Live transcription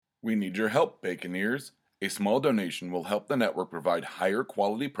We need your help, Baconeers. A small donation will help the network provide higher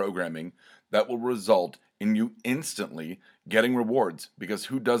quality programming that will result in you instantly getting rewards, because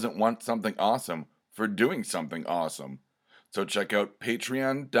who doesn't want something awesome for doing something awesome? So check out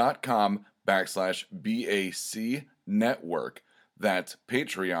patreon.com/BAC network. That's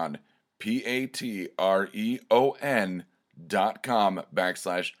Patreon,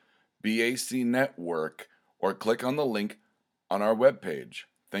 patreon.com/BAC network, or click on the link on our webpage.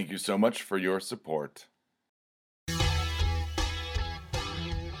 Thank you so much for your support.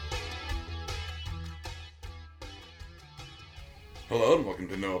 Hello and welcome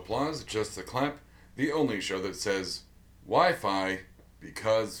to No Applause, Just the Clap, the only show that says Wi-Fi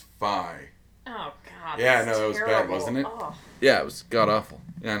because Fi. Oh, God. Yeah, no, that was bad, wasn't it? Oh. Yeah, it was god-awful.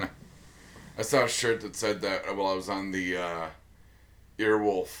 Yeah, I know. I saw a shirt that said that while I was on the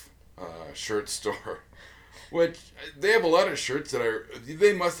Earwolf shirt store. Which, they have a lot of shirts that are,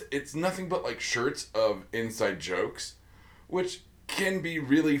 it's nothing but like shirts of inside jokes, which can be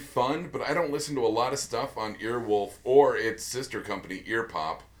really fun, but I don't listen to a lot of stuff on Earwolf or its sister company,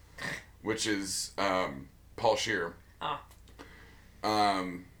 Earpop, which is Paul Scheer. Ah.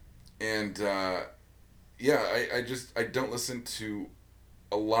 I don't listen to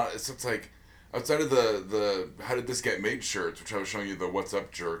a lot. It's like, outside of the How Did This Get Made shirts, which I was showing you the What's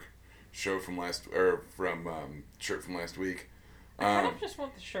Up Jerk show from shirt from last week. I kind of just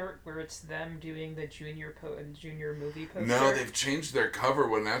want the shirt where it's them doing the junior movie poster. No, they've changed their cover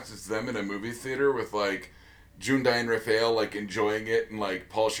when that's just them in a movie theater with like June Diane Raphael like enjoying it, and like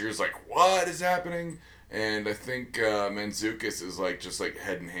Paul Scheer's like, what is happening? And I think Mantzoukas is like just like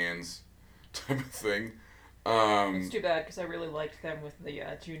head and hands type of thing. It's too bad because I really liked them with the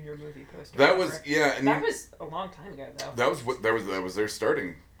junior movie poster. That was and that was a long time ago though. That was their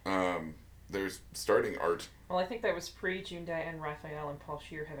starting art. Well, I think that was pre June Diane Raphael and Paul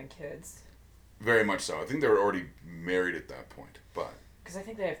Scheer having kids. Very much so. I think they were already married at that point, but because I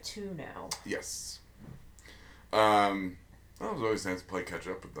think they have 2 now. Yes. That was always nice to play catch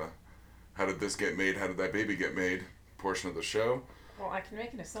up with the How Did This Get Made? How Did That Baby Get Made? Portion of the show. Well, I can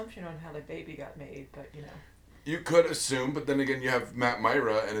make an assumption on how the baby got made, but you know. You could assume, but then again, you have Matt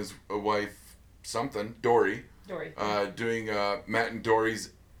Myra and his wife, Dory. Doing Matt and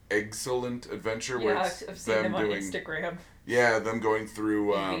Dory's excellent adventure. Yeah, where I've seen them on Instagram. Yeah, them going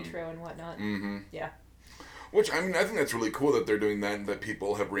through in vitro and whatnot. Mm-hmm. Yeah. Which, I mean, I think that's really cool that they're doing that and that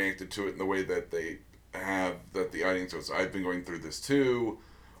people have reacted to it in the way that they have, that the audience goes, I've been going through this too,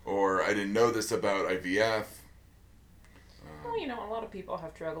 or I didn't know this about IVF. Well, you know, a lot of people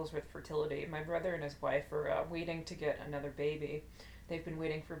have struggles with fertility. My brother and his wife are waiting to get another baby. They've been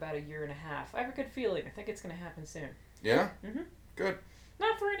waiting for about 1.5 years. I have a good feeling. I think it's going to happen soon. Yeah? Mm-hmm. Good.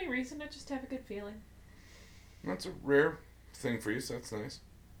 Not for any reason. I just have a good feeling. That's a rare thing for you, so that's nice.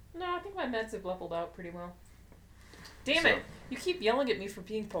 No, I think my meds have leveled out pretty well. Damn it! You keep yelling at me for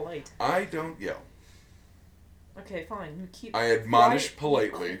being polite. I don't yell. Okay, fine. I admonish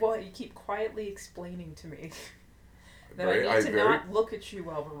politely. You keep quietly explaining to me that I need to not look at you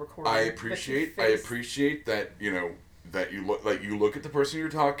while we're recording. I appreciate that, you know, that you look at the person you're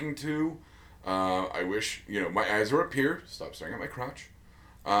talking to. I wish, you know, my eyes were up here. Stop staring at my crotch.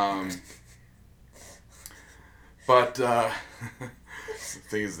 But the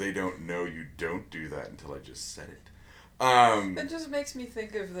thing is, they don't know you don't do that until I just said it. It just makes me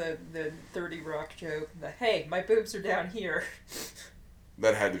think of the 30 Rock joke that, hey, my boobs are down here.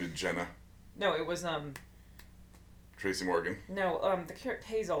 That had to be Jenna. No, it was Tracy Morgan. No, the character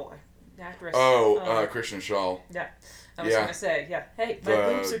Hazel, actress. Oh, Kristen Schaal. Yeah, I was gonna say, yeah. Hey, my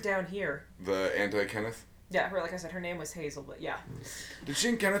boobs are down here. The anti-Kenneth. Yeah, like I said, her name was Hazel, but yeah. Did she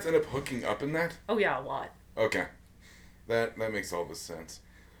and Kenneth end up hooking up in that? Oh yeah, a lot. Okay, that makes all the sense.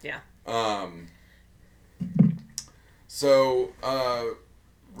 Yeah. So,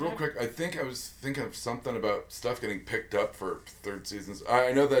 real quick, I think I was thinking of something about stuff getting picked up for 3rd seasons.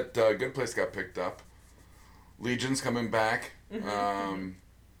 I know that Good Place got picked up. Legion's coming back. Mm-hmm.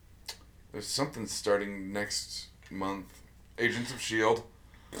 There's something starting next month. Agents of S.H.I.E.L.D.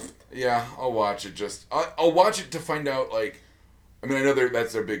 Yeah, I'll watch it. I'll watch it to find out, like... I mean, I know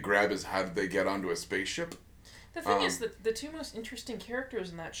that's their big grab is how did they get onto a spaceship. The thing is that the 2 most interesting characters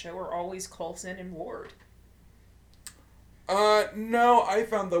in that show are always Coulson and Ward. No, I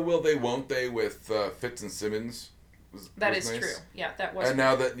found the Will They Won't They with Fitz and Simmons. That is nice. True. Yeah, that was. And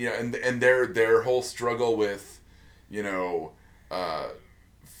now that, you know, and their whole struggle with, you know,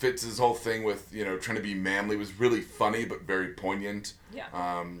 Fitz's whole thing with, trying to be manly was really funny but very poignant. Yeah.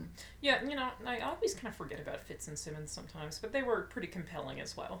 Yeah, I always kind of forget about Fitz and Simmons sometimes, but they were pretty compelling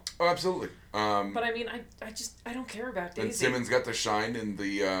as well. Oh, absolutely. But I mean, I don't care about Daisy. And Simmons got to shine in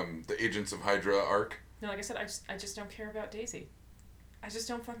the Agents of Hydra arc. No, like I said, I just don't care about Daisy. I just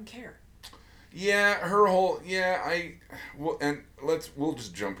don't fucking care. Yeah, her whole we'll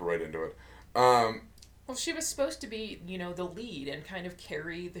just jump right into it. Well, she was supposed to be, the lead and kind of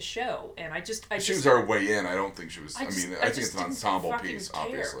carry the show, and she was our way in. I don't think she was. I think it's an ensemble piece, care.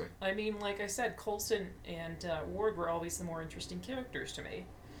 obviously. I mean, like I said, Coulson and Ward were always the more interesting characters to me,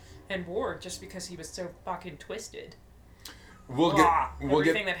 and Ward just because he was so fucking twisted.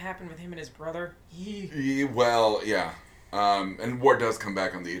 Everything that happened with him and his brother. Well, yeah, and Ward does come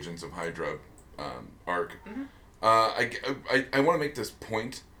back on the Agents of Hydra arc. Mm-hmm. I want to make this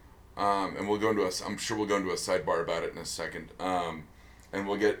point. And I'm sure we'll go into a sidebar about it in a second. And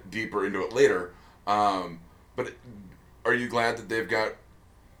we'll get deeper into it later. But are you glad that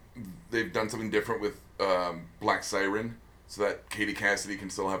they've done something different with Black Siren so that Katie Cassidy can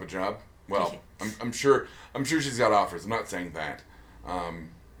still have a job? Well, I'm sure she's got offers. I'm not saying that. Well,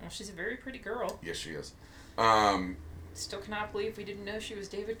 she's a very pretty girl. Yes, she is. Still cannot believe we didn't know she was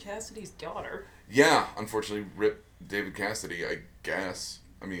David Cassidy's daughter. Yeah, unfortunately, rip David Cassidy, I guess.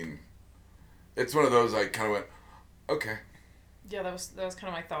 I mean, it's one of those I kind of went, okay. Yeah, that was kind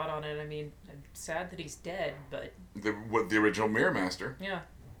of my thought on it. I mean, I'm sad that he's dead, but the original Mirror Master. Yeah,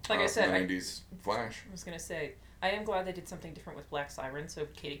 like I said, 90s Flash. I was gonna say I am glad they did something different with Black Siren, so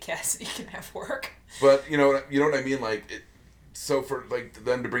Katie Cassidy can have work. But you know what I mean, like so for like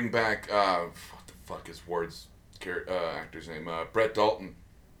them to bring back what the fuck is Ward's actor's name? Brett Dalton.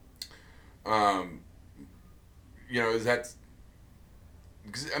 Is that?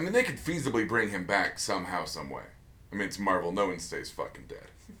 Because, I mean, they could feasibly bring him back somehow, some way. I mean, it's Marvel. No one stays fucking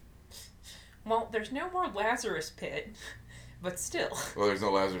dead. Well, there's no more Lazarus Pit, but still. Well, there's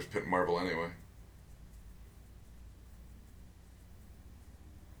no Lazarus Pit in Marvel anyway.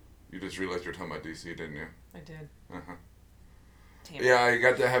 You just realized you're talking about DC, didn't you? I did. Uh-huh. Damn. Yeah, I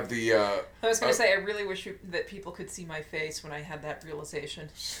got to have the... I was going to say, I really wish that people could see my face when I had that realization.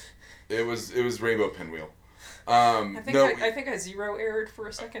 It was Rainbow Pinwheel. I think I zero-errored for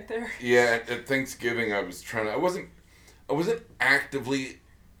a second there. Yeah, at Thanksgiving I wasn't actively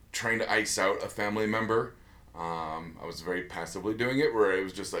trying to ice out a family member. I was very passively doing it, where it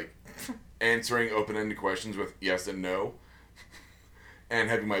was just like answering open-ended questions with yes and no, and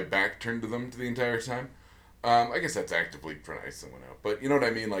having my back turned to them the entire time. I guess that's actively trying to ice someone out, but you know what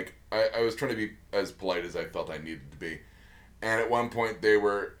I mean? Like, I was trying to be as polite as I felt I needed to be. And at one point they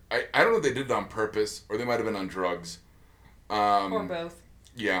were... I don't know if they did it on purpose, or they might have been on drugs. Or both.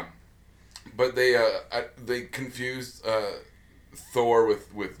 Yeah. But they confused Thor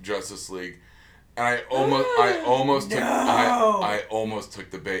with Justice League. And I almost took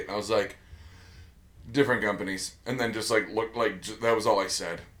the bait. And I was like, different companies. And then just like, looked like, that was all I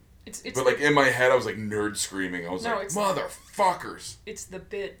said. But like in my head, I was like nerd screaming. I was motherfuckers. It's the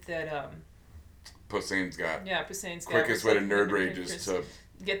bit that... Poseidon's got. Yeah, Poseidon's got. Quickest way to nerd rage is to...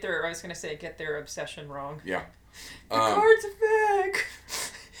 get their obsession wrong. Yeah. The cards are back!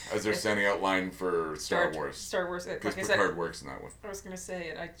 As they're standing out line for Star Wars. Star Wars. Because Picard works in that one. I was going to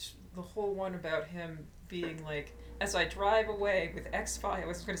say, the whole one about him being like, as I drive away with X-Files, I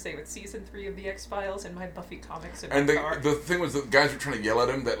was going to say with season 3 of the X-Files and my Buffy comics in my car. And the thing was that guys were trying to yell at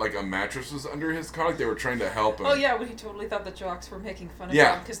him that like a mattress was under his car. They were trying to help him. Oh yeah, when he totally thought the jocks were making fun of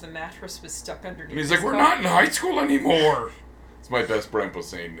him because the mattress was stuck underneath. And he's like, we're not in high school anymore. It's my best Brian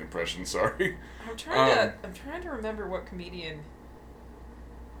Posehn impression, sorry. I'm trying to remember what comedian.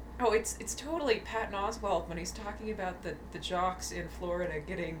 Oh, it's totally Patton Oswalt when he's talking about the jocks in Florida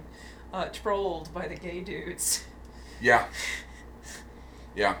getting trolled by the gay dudes. Yeah.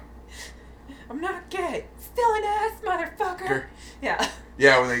 Yeah. I'm not gay. Still an ass, motherfucker. Yeah.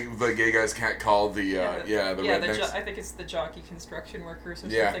 Yeah, when the gay guys can't call the rednecks. I think it's the jockey construction workers or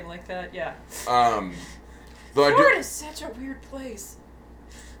something like that. Yeah. Florida's such a weird place.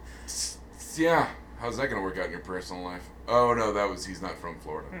 Yeah. How's that gonna work out in your personal life? Oh no, he's not from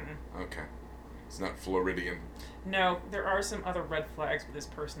Florida. Mm-mm. Okay. He's not Floridian. No, there are some other red flags with his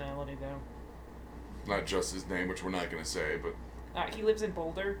personality though. Not just his name, which we're not going to say, but... he lives in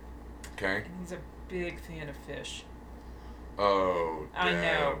Boulder. Okay. And he's a big fan of fish. Oh,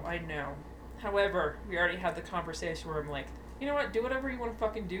 damn. I know. However, we already had the conversation where I'm like, you know what, do whatever you want to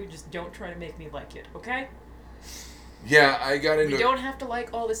fucking do, just don't try to make me like it, okay? Yeah, I got into... We don't have to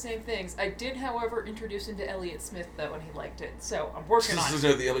like all the same things. I did, however, introduce him to Elliott Smith, though, and he liked it, so I'm working on it. This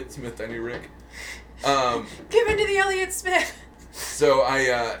is the Elliott Smith I knew, Rick. Give in to the Elliott Smith! So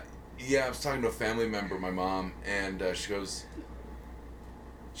I was talking to a family member, my mom, and she was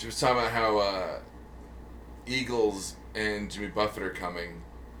talking about how Eagles and Jimmy Buffett are coming,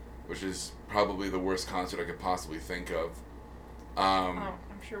 which is probably the worst concert I could possibly think of. I'm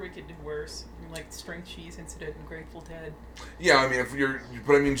sure we could do worse. I mean, like String Cheese Incident and Grateful Dead. Yeah, I mean,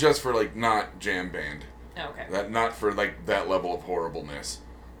 but I mean, just for like not jam band. Oh, okay. Not for like that level of horribleness.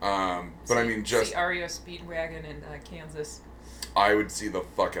 But I mean, just see REO Speedwagon in Kansas. I would see the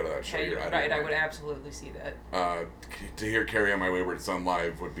fuck out of that show. Yeah, you're right. I would absolutely see that. To hear "Carry On My Wayward Son"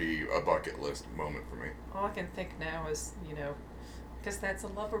 live would be a bucket list moment for me. All I can think now is, because that's a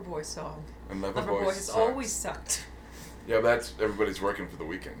Loverboy song. And Loverboy has always sucked. Yeah, but that's everybody's working for the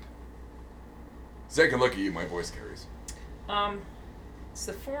weekend. So I can look at you, my voice carries. It's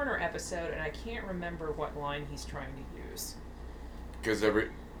the Foreigner episode, and I can't remember what line he's trying to use. Because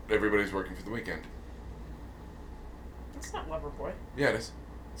everybody's working for the weekend. That's not Loverboy. Yeah, it is.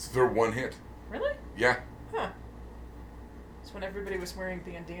 It's their one hit. Really? Yeah. Huh. It's when everybody was wearing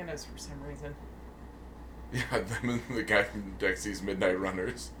bandanas for some reason. Yeah, them and the guy from Dexy's Midnight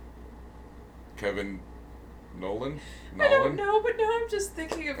Runners. Kevin Nolan? I don't know, but now I'm just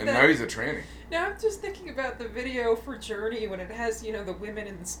thinking of and that. now he's a tranny. Now I'm just thinking about the video for Journey when it has, the women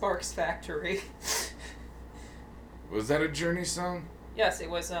in the Sparks factory. Was that a Journey song? Yes, it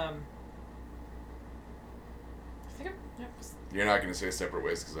was, You're not going to say Separate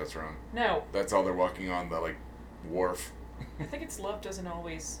Ways because that's wrong. No. That's all they're walking on, the, wharf. I think it's Love Doesn't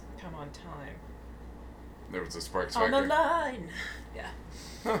Always Come on Time. There was a Sparks on Factory. the line! Yeah.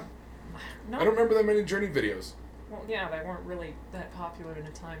 Huh. No. I don't remember that many Journey videos. Well, yeah, they weren't really that popular in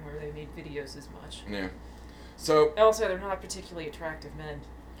a time where they made videos as much. Yeah. So... Also, they're not particularly attractive men.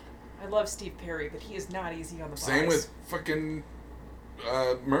 I love Steve Perry, but he is not easy on the bodies. Same with fucking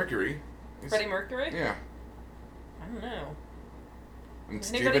Mercury. Freddie Mercury? Yeah. I don't know. And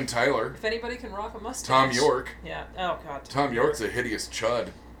Steven Tyler. If anybody can rock a mustache. Tom York. Yeah. Oh, God. Tom York's a hideous chud.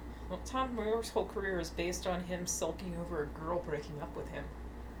 Well, Tom York's whole career is based on him sulking over a girl breaking up with him.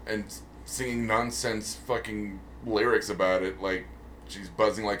 And singing nonsense fucking lyrics about it, like she's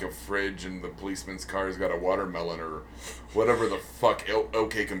buzzing like a fridge and the policeman's car's got a watermelon or whatever the fuck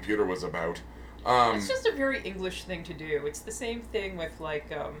OK Computer was about. It's just a very English thing to do. It's the same thing with,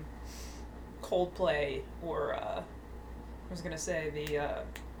 Coldplay or, I was going to say, the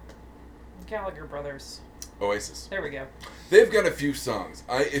Gallagher brothers. Oasis. There we go. They've got a few songs.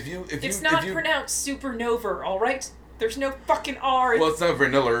 It's not pronounced supernova, all right? There's no fucking R. Well, it's not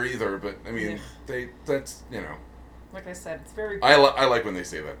vanilla either, but I mean, that's. Like I said, it's very. I like when they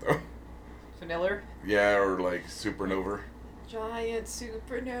say that though. Vanilla. Yeah, or like supernova. Giant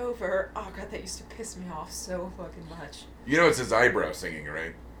supernova. Oh god, that used to piss me off so fucking much. You know, it's his eyebrow singing,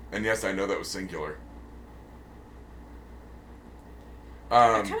 right? And yes, I know that was singular.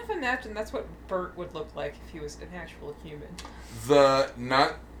 I kind of imagine that's what Bert would look like if he was an actual human.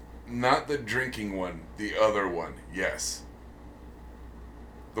 Not the drinking one, the other one, yes.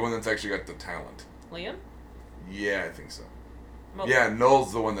 The one that's actually got the talent. Liam? Yeah, I think so. Well, yeah,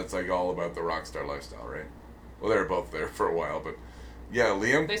 Noel's the one that's all about the rock star lifestyle, right? Well, they were both there for a while, but yeah,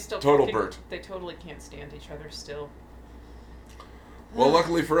 Liam, Bert. They totally can't stand each other still. Well,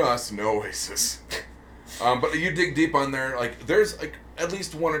 luckily for us, no Oasis. But you dig deep on there, there's at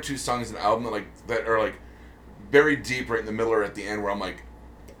least one or two songs in the album that are buried deep right in the middle or at the end where I'm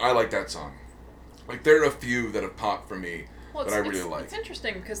I like that song. There are a few that have popped for me that I really like. It's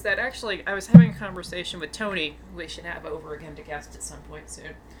interesting because I was having a conversation with Tony, who we should have over again to guest at some point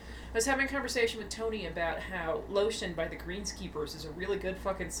soon. I was having a conversation with Tony about how Lotion by the Greenskeepers is a really good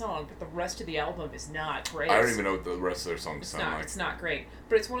fucking song, but the rest of the album is not great. I don't even know what the rest of their songs sound like. It's not great.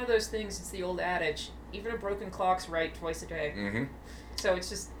 But it's one of those things, it's the old adage, even a broken clock's right twice a day. Mm-hmm. So it's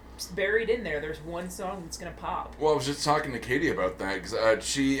just buried in there. There's one song that's going to pop. Well, I was just talking to Katie about that, because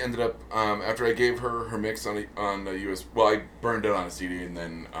she ended up, after I gave her mix on a USB, well, I burned it on a CD and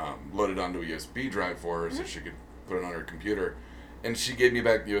then loaded it onto a USB drive for her so she could put it on her computer. And she gave me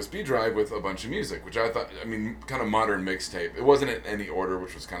back the USB drive with a bunch of music, which I thought, kind of modern mixtape. It wasn't in any order,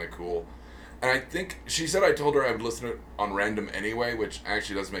 which was kind of cool. And I think, she said I told her I would listen to it on random anyway, which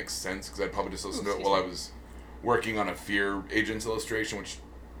actually does make sense, because I'd probably just listen to it while I was working on a Fear Agents illustration,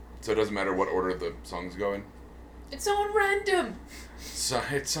 so it doesn't matter what order the songs go in. It's on random! So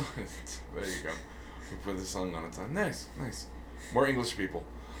it's on, there you go. We put the song on its own. Nice. More English people.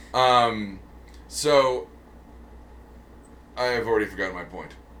 So... I have already forgotten my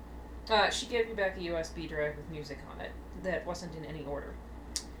point. She gave you back a USB drive with music on it that wasn't in any order.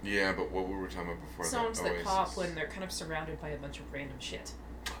 Yeah, but what were we talking about before Songs that? Songs that pop when they're kind of surrounded by a bunch of random shit.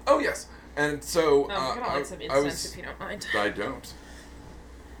 Oh, yes. And so... I'm going to light some incense if you don't mind. I don't.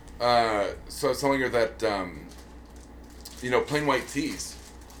 So I was telling her that, Plain White Tees.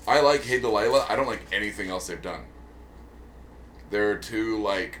 I like Hey Delilah. I don't like anything else they've done. They're too,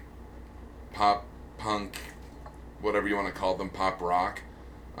 like, pop, punk, whatever you want to call them, pop rock,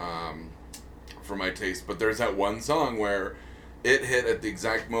 for my taste. But there's that one song where it hit at the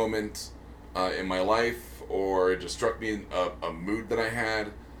exact moment in my life, or it just struck me in a mood that I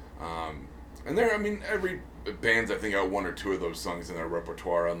had. And every band's, I think, got one or two of those songs in their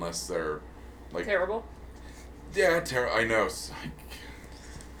repertoire, unless they're, like... Terrible? Yeah, I know.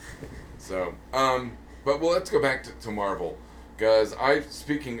 So, but well, let's go back to Marvel. Because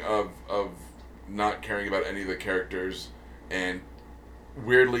speaking of not caring about any of the characters and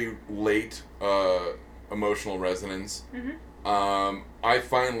weirdly late emotional resonance, I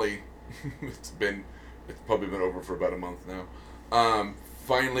finally, it's probably been over for about a month now,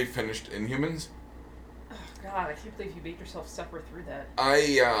 finally finished Inhumans. Oh, God, I can't believe you made yourself suffer through that.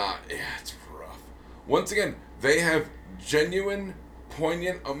 Yeah, it's rough. Once again, they have genuine,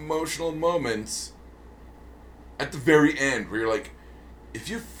 poignant, emotional moments at the very end where you're like, if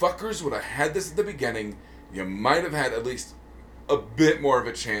you fuckers would have had this at the beginning, you might have had at least a bit more of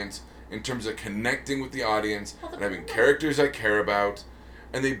a chance in terms of connecting with the audience and having characters I care about.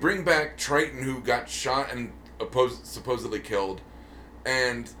 And they bring back Triton, who got shot and supposedly killed.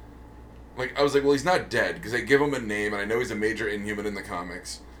 And, like, I was like, well, he's not dead, because they give him a name, and I know he's a major Inhuman in the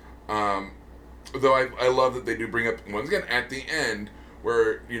comics. Though I love that they do bring up, once again, at the end,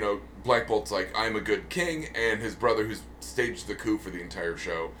 where, Black Bolt's like, I'm a good king, and his brother, who's staged the coup for the entire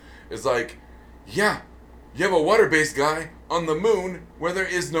show, is like, yeah, you have a water-based guy on the moon where there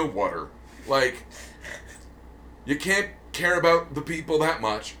is no water. Like, you can't care about the people that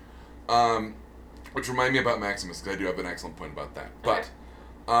much. Which remind me about Maximus, because I do have an excellent point about that. But,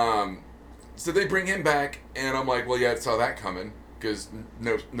 so they bring him back, and I'm like, well, yeah, I saw that coming, because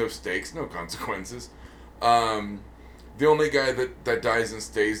no stakes, no consequences. The only guy that dies and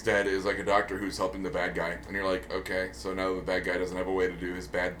stays dead is, like, a doctor who's helping the bad guy. And you're like, okay, so now the bad guy doesn't have a way to do his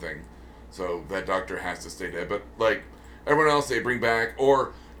bad thing. So that doctor has to stay dead. But, like, everyone else they bring back,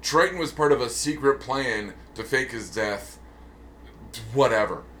 or Triton was part of a secret plan to fake his death.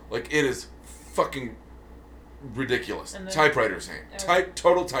 Whatever. Like, it is fucking ridiculous. Typewriter's hand.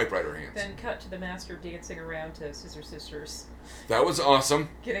 Total typewriter hands. Then cut to the master dancing around to Scissor Sisters. That was awesome.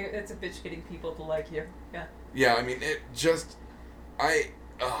 It's a bitch getting people to like you. Yeah. Yeah, I mean, it just...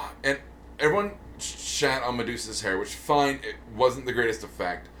 and everyone shat on Medusa's hair, which, fine, it wasn't the greatest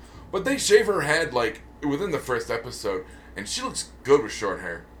effect. But they shave her head, like, within the first episode, and she looks good with short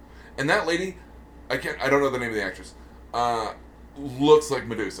hair. And that lady, I don't know the name of the actress, looks like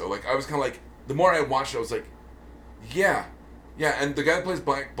Medusa. Like, I was kind of like, the more I watched it, I was like, yeah, and the guy who plays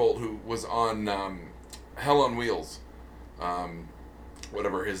Black Bolt, who was on Hell on Wheels,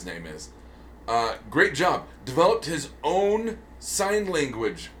 whatever his name is, great job. Developed his own sign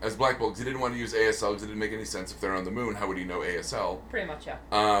language as Black Bolt, because he didn't want to use ASL, because it didn't make any sense. If they're on the moon, how would he know ASL? Pretty much, yeah.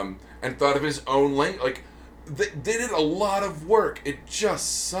 And thought of his own language. Like, they did a lot of work. It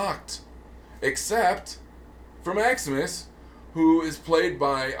just sucked. Except for Maximus, who is played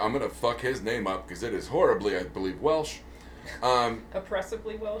by, I'm going to fuck his name up, because it is horribly, I believe, Welsh.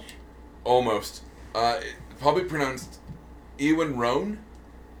 Oppressively Welsh? Almost. Probably pronounced Ewan Roan.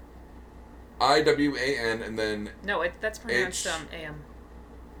 I-W-A-N, and then... No, that's pronounced A-M.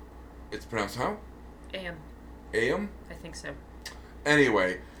 It's pronounced how? A-M. A-M? I think so.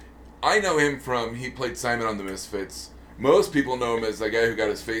 Anyway, I know him from, he played Simon on The Misfits. Most people know him as the guy who got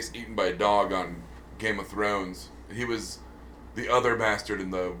his face eaten by a dog on Game of Thrones. He was the other bastard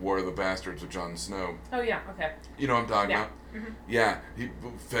in the War of the Bastards with Jon Snow. Oh, yeah, okay. You know what I'm talking about? Mm-hmm. Yeah, he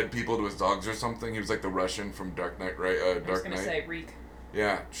fed people to his dogs or something. He was like the Russian from Dark Knight, right? I was going to say Reek.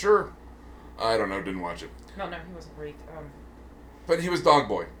 Yeah, sure. I don't know, didn't watch it. No, he wasn't Reek. But he was Dog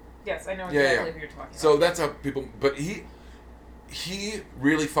Boy. Yes, I know exactly who you're talking about. So that's how people... But he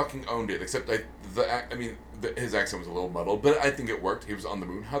really fucking owned it, except his accent was a little muddled, but I think it worked. He was on the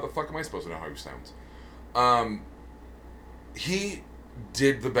moon. How the fuck am I supposed to know how he sounds? He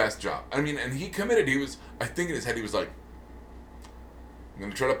did the best job. I mean, and he committed. I think in his head he was like, I'm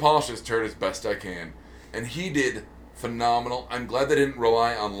going to try to polish this turd as best I can. And he did phenomenal. I'm glad they didn't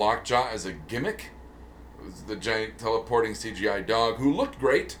rely on Lockjaw as a gimmick. It was the giant teleporting CGI dog who looked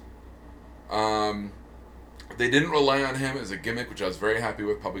great. They didn't rely on him as a gimmick, which I was very happy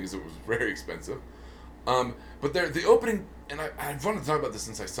with, probably because it was very expensive. But the opening, and I've wanted to talk about this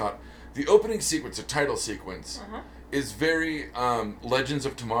since I saw it, the opening sequence, the title sequence, is very Legends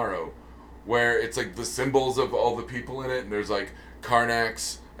of Tomorrow, where it's like the symbols of all the people in it, and there's like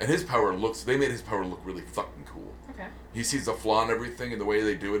Karnax, and his power they made his power look really fucking cool. Okay. he sees the flaw in everything, and the way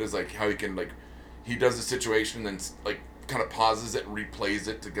they do it is like how he can like he does a situation and then like kind of pauses it and replays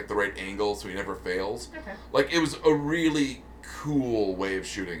it to get the right angle so he never fails. Okay. Like it was a really cool way of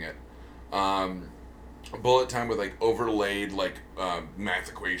shooting it. Bullet time with like overlaid like math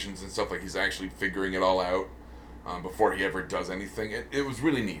equations and stuff, like he's actually figuring it all out before he ever does anything. It was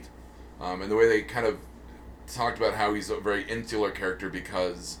really neat. And the way they kind of talked about how he's a very insular character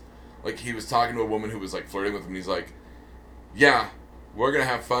because like he was talking to a woman who was like flirting with him and he's like, yeah, we're gonna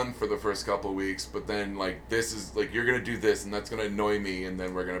have fun for the first couple of weeks, but then like this is like you're gonna do this and that's gonna annoy me and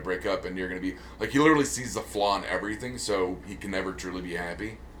then we're gonna break up and you're gonna be like he literally sees the flaw in everything so he can never truly be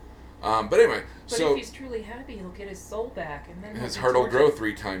happy. But anyway, but so if he's truly happy, he'll get his soul back, and then his heart will grow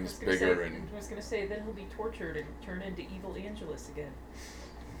 3 times bigger. Say, and I was gonna say then he'll be tortured and turn into evil Angelus again.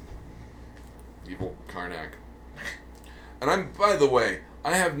 evil Karnak. And I'm, by the way,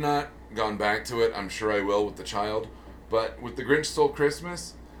 I have not gone back to it. I'm sure I will with the child. But with The Grinch Stole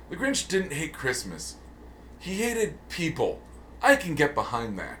Christmas, the Grinch didn't hate Christmas. He hated people. I can get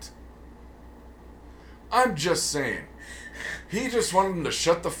behind that. I'm just saying. He just wanted him to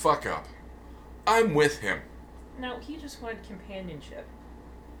shut the fuck up. I'm with him. No, he just wanted companionship.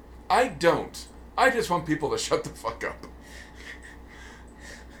 I don't. I just want people to shut the fuck up.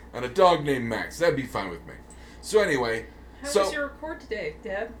 And a dog named Max. That'd be fine with me. So anyway... How was your report today,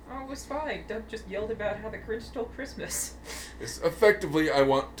 Deb? Oh, it was fine. Deb just yelled about how the Grinch stole Christmas. It's effectively, I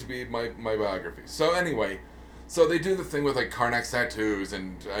want to be my biography. So anyway, so they do the thing with like Karnak's tattoos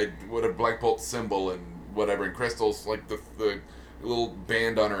and what a Black Bolt symbol and whatever, and Crystal's like the little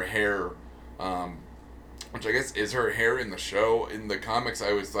band on her hair, which I guess is her hair in the show. In the comics, I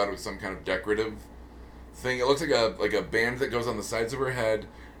always thought it was some kind of decorative thing. It looks like a band that goes on the sides of her head,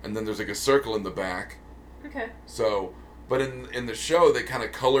 and then there's like a circle in the back. Okay. So, but in the show, they kind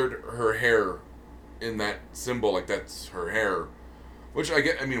of colored her hair in that symbol, like that's her hair, which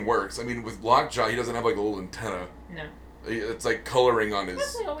I mean works. I mean with Lockjaw, he doesn't have like a little antenna. No. It's like coloring on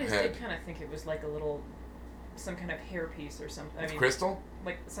his I always head. did kind of think it was like a little, some kind of hairpiece or something. I mean, Crystal?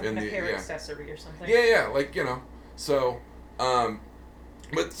 Like some kind of hair accessory or something. Yeah, like, you know. So,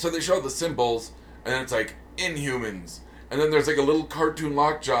 but so they show the symbols, and then it's like, Inhumans. And then there's like a little cartoon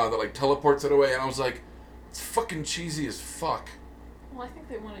Lockjaw that like teleports it away, and I was like, it's fucking cheesy as fuck. Well, I think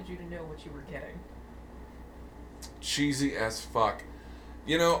they wanted you to know what you were getting. Cheesy as fuck.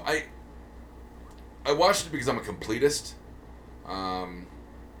 You know, I watched it because I'm a completist. And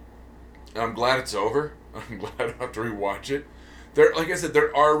I'm glad it's over. I'm glad I don't have to rewatch it. Like I said,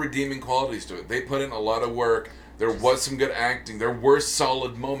 there are redeeming qualities to it. They put in a lot of work. There was some good acting. There were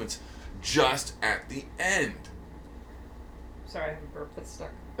solid moments just at the end. Sorry, I have a burp that's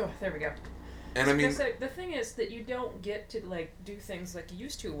stuck. Oh, there we go. And I mean, the thing is that you don't get to like do things like you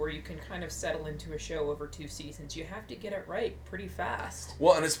used to, where you can kind of settle into a show over 2 seasons. You have to get it right pretty fast.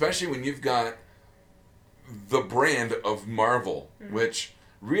 Well, and especially when you've got the brand of Marvel, which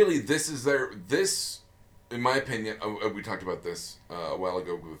really this, in my opinion, we talked about this a while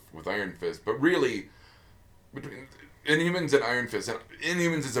ago with Iron Fist, but really between Inhumans and Iron Fist, and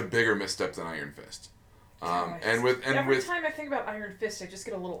Inhumans is a bigger misstep than Iron Fist. Every time I think about Iron Fist, I just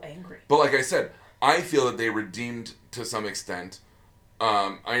get a little angry. But like I said, I feel that they redeemed to some extent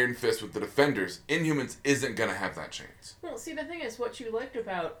Iron Fist with the Defenders. Inhumans isn't gonna have that chance. Well, see, the thing is, what you liked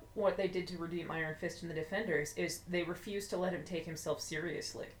about what they did to redeem Iron Fist and the Defenders is they refused to let him take himself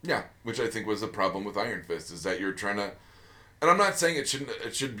seriously. Yeah, which I think was the problem with Iron Fist, is that you're trying to, and I'm not saying it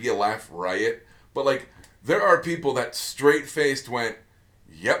should be a laugh riot, but like there are people that straight faced went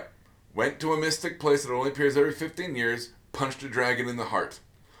to a mystic place that only appears every 15 years, punched a dragon in the heart.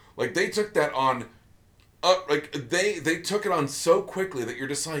 Like, they took that on... they took it on so quickly that you're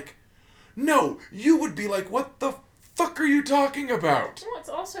just like, no, you would be like, what the fuck are you talking about? Well, it's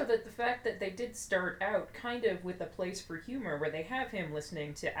also that the fact that they did start out kind of with a place for humor, where they have him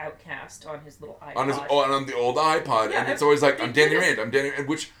listening to Outkast on his little iPod. On the old iPod, yeah, and it's always like, I'm Danny Rand,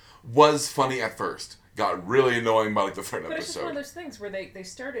 which was funny at first. Got really annoying by like the third episode. But it's just one of those things where they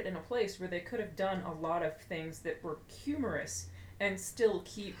started in a place where they could have done a lot of things that were humorous and still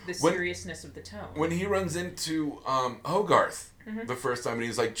keep the seriousness of the tone. When he runs into Hogarth the first time and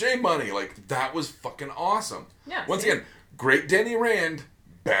he's like, J Money, like, that was fucking awesome. Yeah. Once again, great Danny Rand,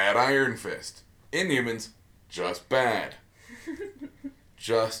 bad Iron Fist. Inhumans, just bad.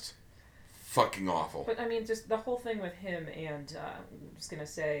 Just fucking awful. But I mean, just the whole thing with him and, I'm just gonna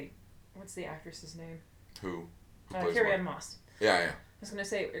say, what's the actress's name? Who? Carrie-Anne Moss. Yeah. I was going to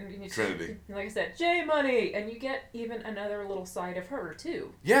say... Trinity. Like I said, J-Money! And you get even another little side of her,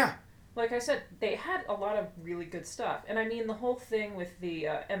 too. Yeah. Like I said, they had a lot of really good stuff. And I mean, the whole thing with the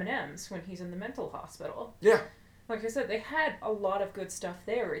M&Ms when he's in the mental hospital. Yeah. Like I said, they had a lot of good stuff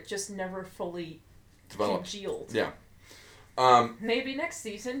there. It just never fully Developed. congealed. Yeah. Maybe next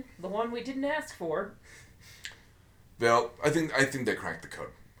season, the one we didn't ask for. I think they cracked the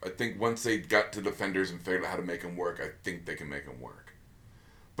code. I think once they got to Defenders and figured out how to make them work, I think they can make them work.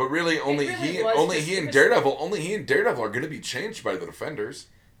 But really, only he and Daredevil are going to be changed by the Defenders.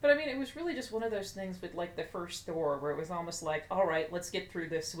 But I mean, it was really just one of those things with like the first Thor, where it was almost like, all right, let's get through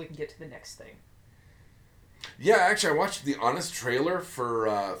this so we can get to the next thing. Yeah, actually, I watched the honest trailer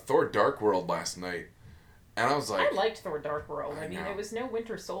for Thor: Dark World last night, and I was like, I liked Thor: Dark World. I mean, it was no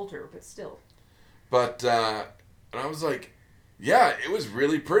Winter Soldier, but still. But and I was like, yeah, it was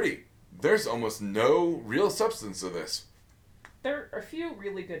really pretty. There's almost no real substance to this. There are a few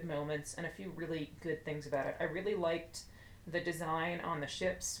really good moments and a few really good things about it. I really liked the design on the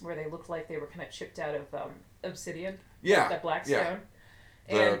ships where they looked like they were kind of chipped out of obsidian. Yeah. That black stone.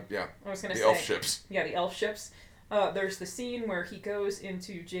 Yeah. I was going to say. The elf ships. Yeah, the elf ships. There's the scene where he goes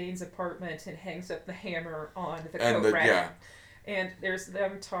into Jane's apartment and hangs up the hammer on the coat rack. Yeah. And there's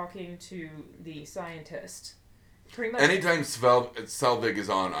them talking to the scientist. Pretty much. Anytime Selvig is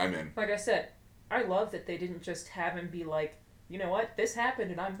on, I'm in. Like I said, I love that they didn't just have him be like, you know what, this happened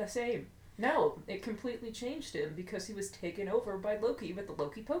and I'm the same. No, it completely changed him because he was taken over by Loki with the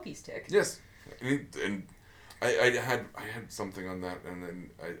Loki pokey stick. Yes, and I had something on that and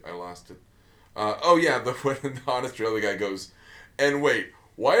then I lost it. When the honest trailer guy goes, and wait,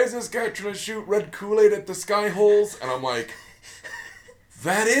 why is this guy trying to shoot red Kool-Aid at the sky holes? And I'm like,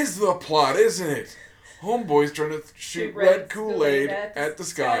 that is the plot, isn't it? Homeboy's trying to shoot red Kool-Aid at the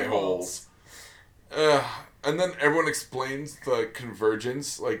sky holes. And then everyone explains the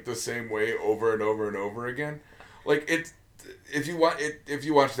convergence like the same way over and over and over again. Like if you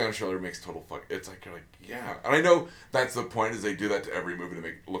watch down trailer, it makes total fuck. It's like you're like, yeah, and I know that's the point is they do that to every movie to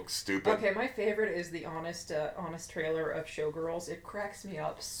make it look stupid. Okay, my favorite is the honest trailer of Showgirls. It cracks me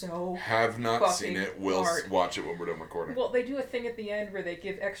up so. Have not seen it. We'll hard. Watch it when we're done recording. Well, they do a thing at the end where they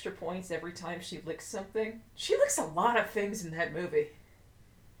give extra points every time she licks something. She licks a lot of things in that movie.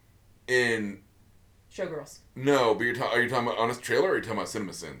 In Showgirls. No, but are you talking about honest trailer or are you talking about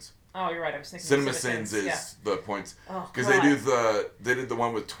Cinema Sins? Oh, you're right. I was thinking Cinema Sins is the points because Oh, they did the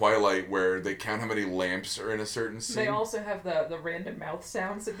one with Twilight where they count how many lamps are in a certain scene. They also have the random mouth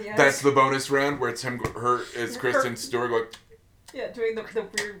sounds at the end. That's the bonus round where it's Kristen Stewart going. Yeah, doing the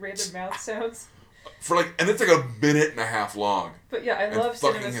weird random mouth sounds. And it's like a minute and a half long. But yeah, I love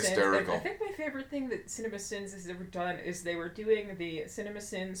fucking Cinema hysterical. Sins. I think my favorite thing that Cinema Sins has ever done is they were doing the Cinema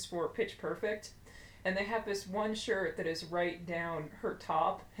Sins for Pitch Perfect. And they have this one shirt that is right down her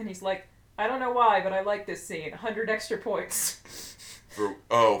top. And he's like, I don't know why, but I like this scene. 100 extra points.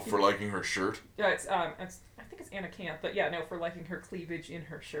 For liking her shirt? Yeah, I think it's Anna Camp. But yeah, no, for liking her cleavage in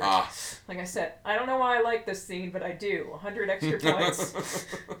her shirt. Like I said, I don't know why I like this scene, but I do. 100 extra points.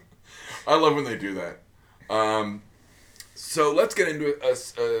 I love when they do that. So let's get into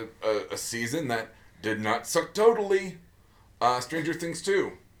a season that did not suck totally. Stranger Things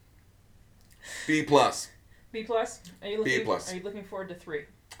 2. B+. B+? Are you looking, B+. Are you looking forward to 3?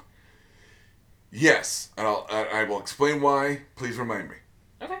 Yes, and I will explain why. Please remind me.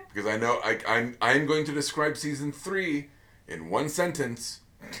 Okay. Because I know I'm going to describe season 3 in one sentence.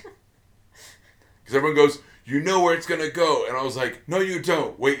 Because everyone goes, you know where it's going to go. And I was like, no, you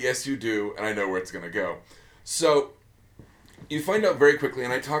don't. Wait, yes, you do. And I know where it's going to go. So, you find out very quickly,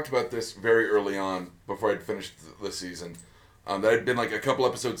 and I talked about this very early on before I'd finished the season, that I'd been like a couple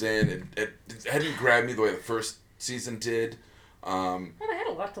episodes in, and it hadn't grabbed me the way the first season did. Well, they had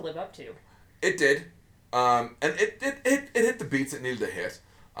a lot to live up to. It did. And it hit the beats it needed to hit.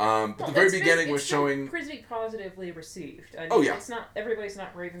 But the very beginning was showing... It's been positively received. I mean, oh, yeah. It's not, everybody's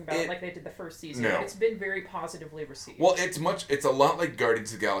not raving about it like they did the first season. No. It's been very positively received. Well, it's a lot like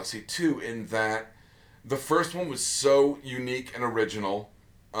Guardians of the Galaxy 2 in that the first one was so unique and original.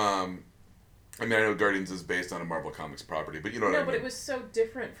 I mean, I know Guardians is based on a Marvel Comics property, but you know what I mean. No, but it was so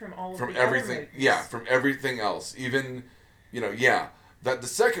different from all of the everything. other movies. Yeah, from everything else. Even, that the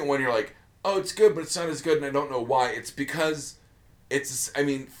second one you're like, oh, it's good, but it's not as good, and I don't know why. It's because it's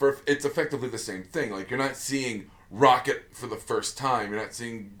effectively the same thing. Like, you're not seeing Rocket for the first time. You're not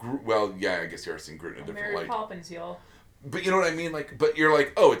seeing Groot. Well, yeah, I guess you are seeing Groot in a different Mary light. Poppins, y'all. But you know what I mean? Like, but you're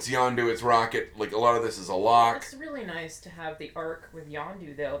like, oh, it's Yondu, it's Rocket. Like, a lot of this is a lock. It's really nice to have the arc with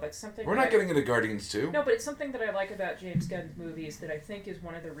Yondu, though. That's something. We're not getting into Guardians 2. No, but it's something that I like about James Gunn's movies that I think is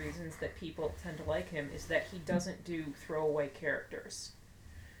one of the reasons that people tend to like him is that he doesn't do throwaway characters.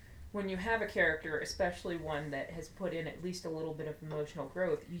 When you have a character, especially one that has put in at least a little bit of emotional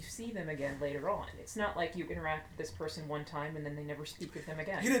growth, you see them again later on. It's not like you interact with this person one time and then they never speak with them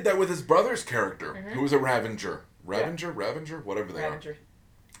again. He did that with his brother's character, who was a Ravager. Ravager, whatever they Ravager.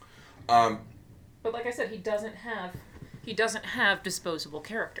 are. But like I said, he doesn't have disposable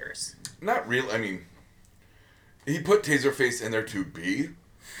characters. Not real. I mean, he put Taserface in there to be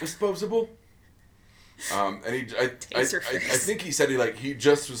disposable. And I think he said he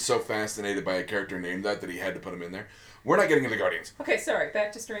just was so fascinated by a character named that he had to put him in there. We're not getting into Guardians. Okay, sorry.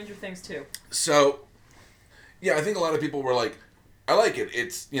 Back to Stranger Things 2. So, yeah, I think a lot of people were like, I like it.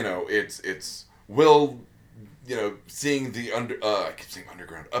 It's, it's Will, seeing the I keep saying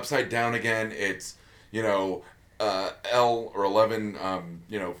underground, upside down again. It's, L or 11,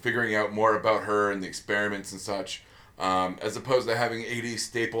 figuring out more about her and the experiments and such, as opposed to having 80s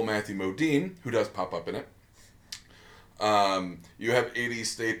staple Matthew Modine, who does pop up in it. You have 80s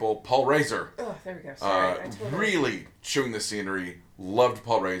staple Paul Reiser. Oh, there we go. Sorry, really chewing the scenery. Loved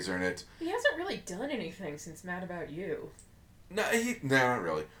Paul Reiser in it. He hasn't really done anything since Mad About You. No, not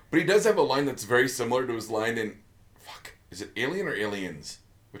really. But he does have a line that's very similar to his line in... Is it Alien or Aliens?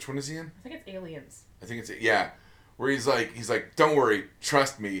 Which one is he in? I think it's Aliens. I think it's... Yeah. Where he's like, don't worry,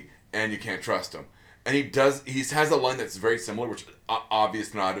 trust me, and you can't trust him. And he has a line that's very similar, which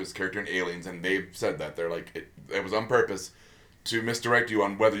obvious nod to his character in Aliens, and they've said that. They're like, it was on purpose to misdirect you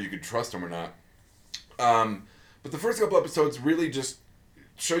on whether you could trust him or not. But the first couple episodes really just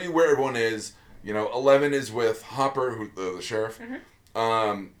show you where everyone is. 11 is with Hopper, who the sheriff.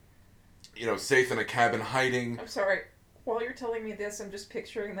 Mm-hmm. Safe in a cabin hiding. I'm sorry. While you're telling me this, I'm just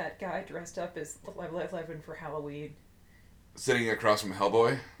picturing that guy dressed up as 11 for Halloween. Sitting across from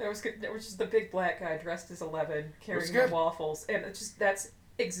Hellboy. There was just the big black guy dressed as 11, carrying the waffles, and that's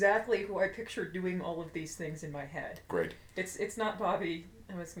exactly who I pictured doing all of these things in my head. Great. It's not Bobby.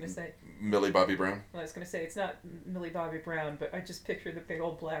 I was going to say Millie Bobby Brown. I was going to say it's not Millie Bobby Brown, but I just picture the big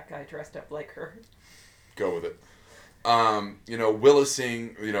old black guy dressed up like her. Go with it. Will is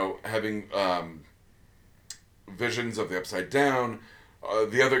seeing, having visions of the Upside Down.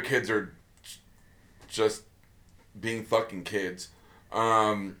 The other kids are just being fucking kids.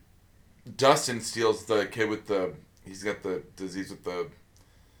 Dustin steals the kid with he's got the disease with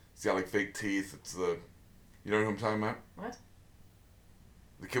he's got like fake teeth. It's you know who I'm talking about? What?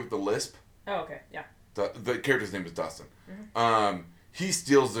 The kid with the lisp. Oh, okay, yeah. The character's name is Dustin. Mm-hmm. He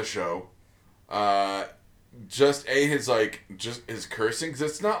steals the show. Just his cursing, because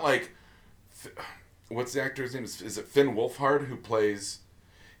it's not like, what's the actor's name? Is it Finn Wolfhard who plays?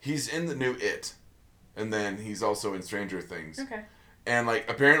 He's in the new It, and then he's also in Stranger Things. Okay. And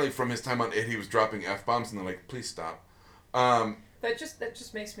apparently from his time on It, he was dropping F-bombs, and they're like, please stop. That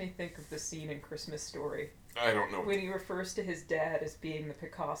just makes me think of the scene in Christmas Story. I don't know. When he refers to his dad as being the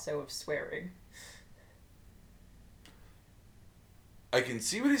Picasso of swearing. I can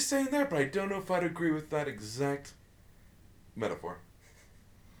see what he's saying there, but I don't know if I'd agree with that exact metaphor.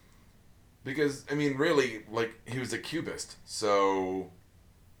 Because, really, he was a cubist, so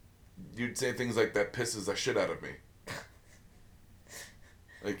you'd say things like, that pisses the shit out of me.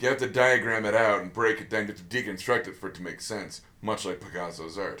 You have to diagram it out and break it down, you have to deconstruct it for it to make sense, much like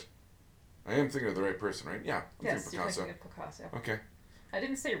Picasso's art. I am thinking of the right person, right? Yeah, yes, thinking you're Picasso. thinking of Picasso. Okay. I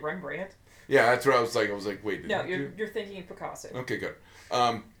didn't say Rembrandt. Yeah, that's what I was like. I was like, wait. No, you're thinking of Picasso. Okay, good.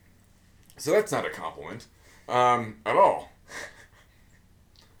 So that's not a compliment, at all.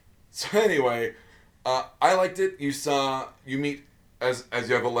 So anyway, I liked it. You meet, as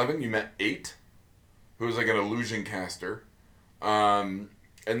you have 11, you met 8, who is like an illusion caster. And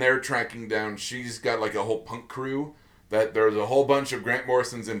they're tracking down, she's got a whole punk crew, that there's a whole bunch of Grant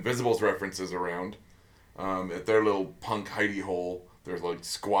Morrison's Invisibles references around. At their little punk hidey hole, there's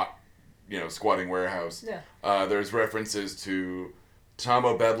squatting warehouse. Yeah. There's references to Tom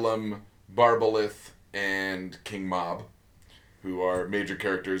O'Bedlam, Barbalith, and King Mob, who are major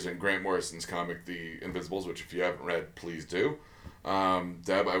characters in Grant Morrison's comic, The Invisibles, which if you haven't read, please do.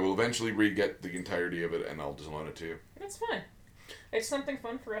 Deb, I will eventually re-get the entirety of it, and I'll just loan it to you. It's fine. It's something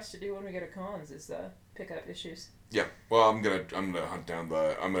fun for us to do when we go to cons, is pick up issues. Yeah, well, I'm gonna hunt down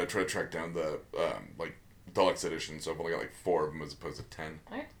I'm gonna try to track down the deluxe edition. So I've only got 4 of them as opposed to 10.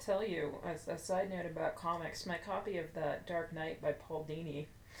 I have to tell you, as a side note about comics, my copy of The Dark Knight by Paul Dini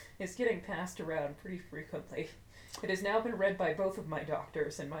is getting passed around pretty frequently. It has now been read by both of my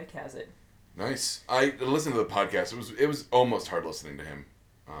doctors, and Mike has it. Nice. I listened to the podcast. It was almost hard listening to him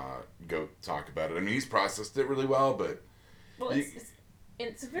go talk about it. He's processed it really well, but well,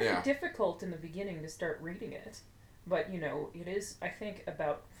 it's very difficult in the beginning to start reading it, but it is, I think,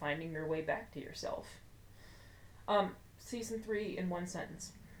 about finding your way back to yourself. Season 3 in one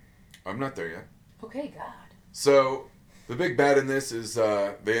sentence. I'm not there yet. Okay, God. So, the big bad in this is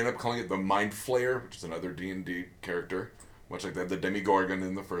they end up calling it the Mind Flayer, which is another D&D character, much like they had the Demigorgon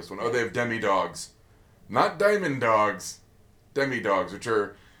in the first one. Oh, they have Demi-Dogs. Not diamond dogs. Demi-dogs, which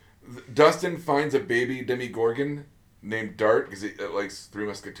are... Dustin finds a baby Demigorgon named Dart because he likes Three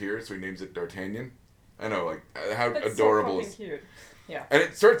Musketeers, so he names it D'Artagnan. I know, like, how That's adorable so fucking cute. Yeah. And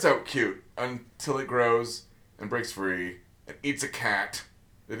it starts out cute until it grows and breaks free and eats a cat.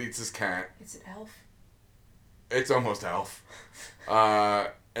 It eats his cat. Is it Elf? It's almost Elf.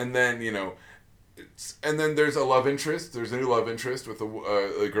 And then, you know, and then there's a love interest. There's a new love interest with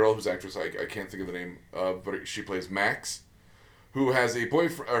a girl whose actress, I can't think of the name, but she plays Max, who has a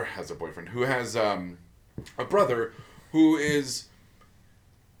boyfriend, who has a brother who is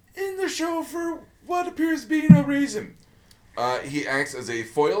in the show for what appears to be no reason. He acts as a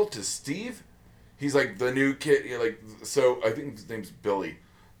foil to Steve. He's like the new kid, so I think his name's Billy.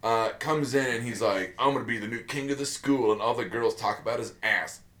 Comes in and he's like, I'm going to be the new king of the school, and all the girls talk about his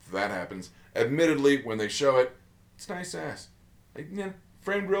ass. That happens. Admittedly, when they show it, it's nice ass. Like, yeah,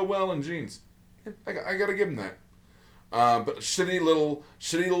 framed real well in jeans. I got to give him that. But shitty little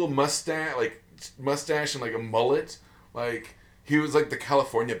mustache and like a mullet. Like, he was like the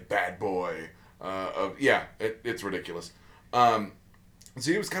California bad boy. It's ridiculous. So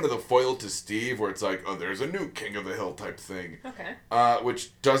he was kind of the foil to Steve, where it's like, oh, there's a new king of the hill type thing. Okay.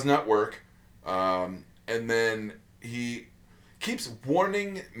 Which does not work. And then he keeps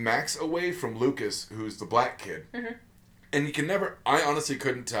warning Max away from Lucas, who's the black kid. Mm-hmm. And he can never, I honestly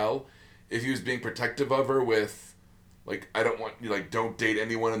couldn't tell if he was being protective of her with, like, I don't want, like, don't date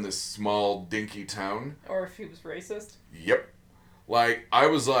anyone in this small, dinky town. Or if he was racist. Yep. Like, I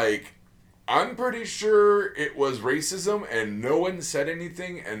was like, I'm pretty sure it was racism and no one said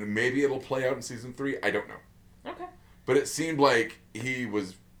anything, and maybe it'll play out in season 3. I don't know. Okay. But it seemed like he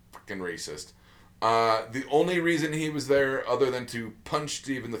was fucking racist. The only reason he was there, other than to punch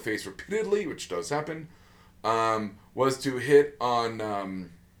Steve in the face repeatedly, which does happen, was to hit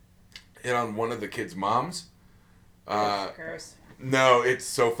on one of the kids' moms. Gross. No, it's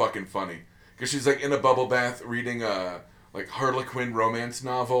so fucking funny. Because she's like in a bubble bath reading a like Harlequin romance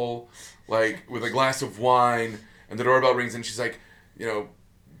novel, like with a glass of wine, and the doorbell rings and she's like, you know,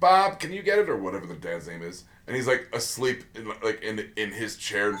 Bob, can you get it? Or whatever the dad's name is. And he's like asleep in his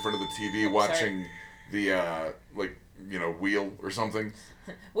chair in front of the TV watching the wheel or something.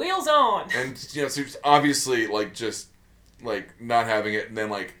 Wheels on. And so she's obviously like just like not having it, and then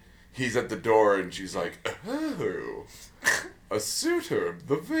like he's at the door and she's like, oh, a suitor,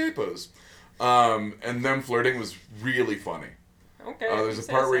 the vapors. And them flirting was really funny. Okay. There's a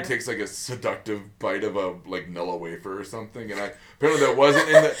part where he takes like a seductive bite of a like Nilla wafer or something, and apparently that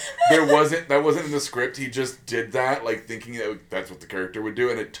wasn't in the script. He just did that, like thinking that that's what the character would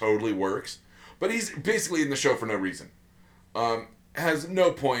do, and it totally works. But he's basically in the show for no reason. Has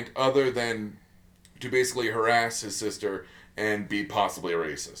no point other than to basically harass his sister and be possibly a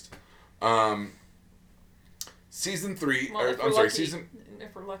racist. Season 3,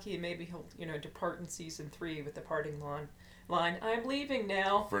 If we're lucky, maybe he'll depart in season 3 with the parting line. I'm leaving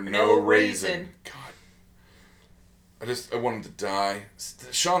now for no reason. God, I want him to die.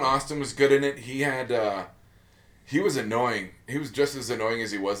 Sean Astin was good in it. He was annoying. He was just as annoying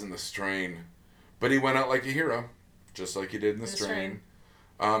as he was in The Strain, but he went out like a hero, just like he did in The Strain.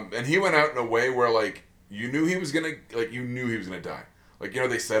 And he went out in a way where like you knew he was gonna die. Like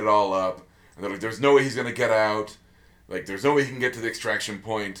they set it all up, and they're like, "There's no way he's gonna get out. Like there's no way he can get to the extraction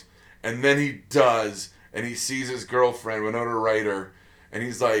point," and then he does. And he sees his girlfriend, Winona Ryder, and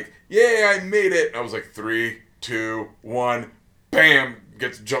he's like, "Yeah, I made it." And I was like, 3, 2, 1, bam!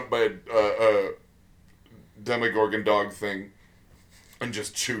 Gets jumped by a Demogorgon dog thing, and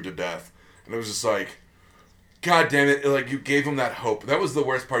just chewed to death. And it was just like, God damn it! Like you gave him that hope. That was the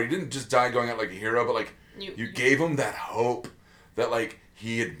worst part. He didn't just die going out like a hero, but like you gave him that hope that like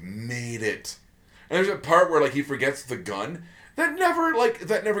he had made it. And there's a part where like he forgets the gun. That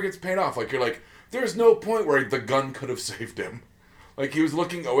never gets paid off. Like you're like, there's no point where the gun could have saved him. Like, he was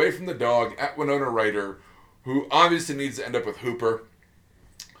looking away from the dog at Winona Ryder, who obviously needs to end up with Hooper.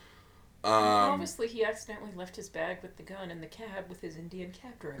 Obviously, he accidentally left his bag with the gun in the cab with his Indian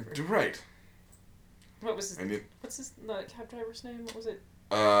cab driver. Right. What was the cab driver's name? What was it?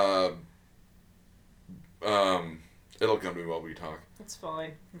 It'll come to me while we talk. That's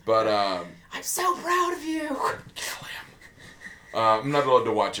fine. But, I'm so proud of you! Kill him. I'm not allowed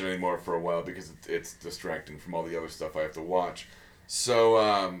to watch it anymore for a while because it's distracting from all the other stuff I have to watch. So,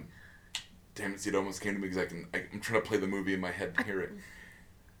 damn it, see, it almost came to me because I'm trying to play the movie in my head and hear it.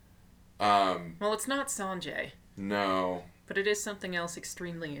 Well, it's not Sanjay. No. But it is something else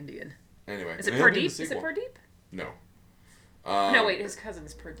extremely Indian. Anyway. Is it Pradeep? Is it Pradeep? No. No, wait, his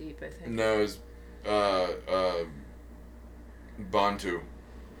cousin's Pradeep, I think. No, it's, Bantu.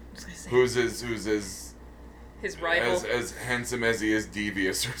 Who's his his rival. As handsome as he is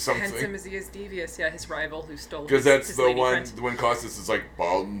devious or something. Handsome as he is devious, yeah, his rival who stole Because that's his the lady one friend. when Costas is like,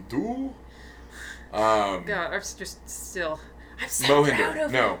 Bantu? God, I'm just still... I'm so proud Mohinder.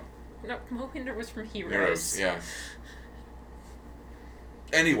 of No. him. No, Mohinder was from Heroes. Heroes, yeah.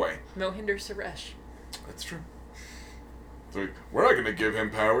 Anyway. Mohinder Suresh. That's true. So we're not going to give him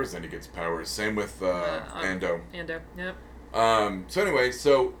powers, then he gets powers. Same with Ando. Ando, yep. So anyway,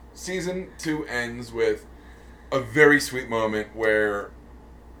 so season 2 ends with a very sweet moment where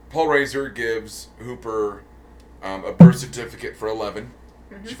Paul Reiser gives Hooper a birth certificate for 11.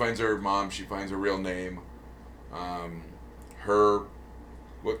 Mm-hmm. She finds her mom. She finds her real name. Her,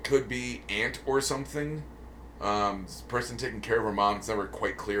 what could be aunt or something. This person taking care of her mom. It's never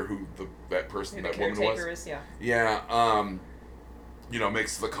quite clear who that person, that woman was. Is, yeah. Yeah.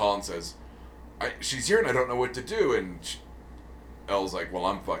 Makes the call and says, she's here and I don't know what to do. And Elle's like, well,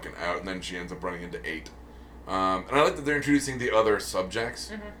 I'm fucking out. And then she ends up running into 8. And I like that they're introducing the other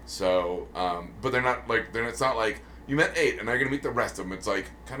subjects. Mm-hmm. So, but they're not like, it's not like, you met 8 and now you're going to meet the rest of them. It's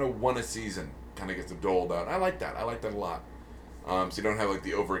like, kind of one a season kind of gets doled out. I like that. I like that a lot. So you don't have like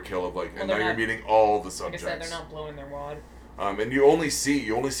the overkill of like, and now you're meeting all the subjects. Like I said, they're not blowing their wad. And you only see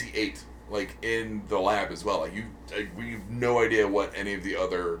 8 like in the lab as well. Like we have no idea what any of the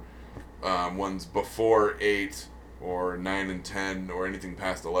other ones before 8 or 9 and 10 or anything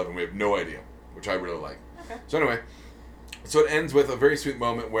past 11. We have no idea, which I really like. Okay. So anyway, so it ends with a very sweet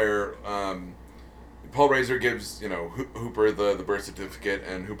moment where Paul Reiser gives Hooper the birth certificate,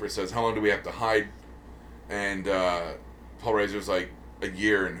 and Hooper says, "How long do we have to hide?" And Paul Reiser's like, "A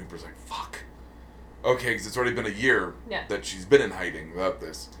year," and Hooper's like, "Fuck." Okay, because it's already been a year that she's been in hiding without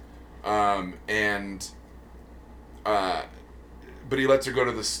this. But he lets her go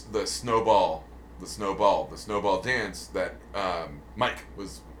to the snowball dance that Mike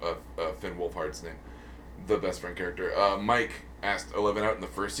was Finn Wolfhard's name, the best friend character. Mike asked 11 out in the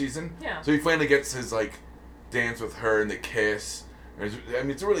first season. Yeah. So he finally gets his like dance with her and they kiss.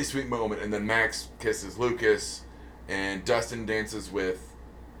 It's a really sweet moment. And then Max kisses Lucas, and Dustin dances with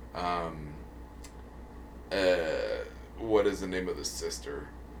what is the name of the sister?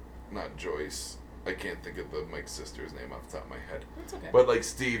 Not Joyce. I can't think of Mike's sister's name off the top of my head. That's okay. But like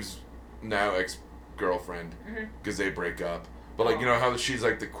Steve's now ex-girlfriend, because they break up. But like, how she's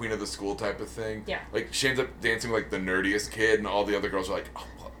like the queen of the school type of thing? Yeah. Like she ends up dancing with like the nerdiest kid, and all the other girls are like,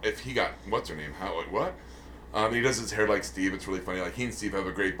 oh, if he got, what's her name? How, like, what? He does his hair like Steve. It's really funny. Like he and Steve have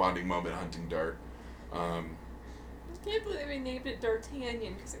a great bonding moment hunting dart. I can't believe they named it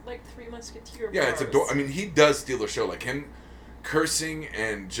D'Artagnan because it's like Three Musketeer. Yeah, it's he does steal the show. Like him cursing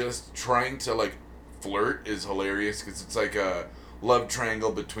and just trying to like flirt is hilarious because it's like a love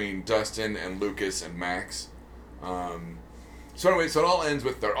triangle between Dustin and Lucas and Max. So anyway, so it all ends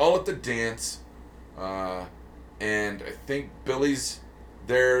with they're all at the dance, and I think Billy's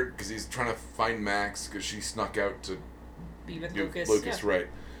there because he's trying to find Max because she snuck out to be with Lucas, right?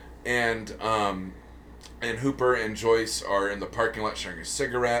 And Hooper and Joyce are in the parking lot sharing a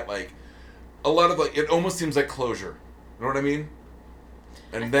cigarette. Like a lot of like, it almost seems like closure. You know what I mean?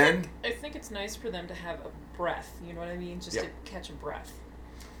 And I think it's nice for them to have a breath. You know what I mean? Just to catch a breath.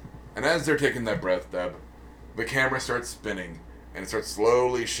 And as they're taking that breath, Deb, the camera starts spinning, and it starts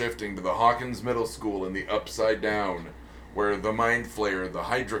slowly shifting to the Hawkins Middle School in the Upside Down, where the Mind Flayer, the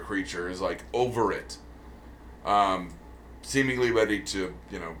Hydra creature, is like over it, seemingly ready to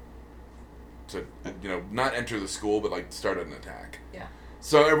not enter the school, but like start an attack. Yeah.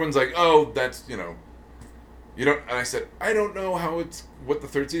 So everyone's like, "Oh, that's you don't." And I said, "I don't know what the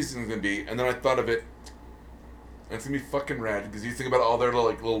third season is gonna be," and then I thought of it. And it's gonna be fucking rad because you think about all their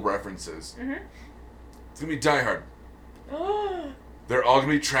little references. Mm-hmm. It's gonna be Die Hard. Oh. They're all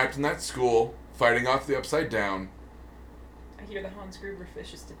gonna be trapped in that school, fighting off the Upside Down. I hear the Hans Gruber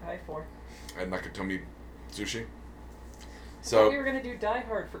fish is to die for. And Nakatomi sushi. So we were gonna do Die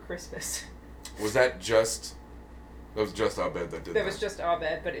Hard for Christmas. Was that just? That was just Abed that did that. That was just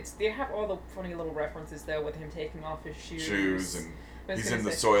Abed, but they have all the funny little references though with him taking off his shoes. And he's in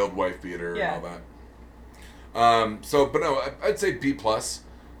the soiled wife beater and all that. But no, I'd say B+.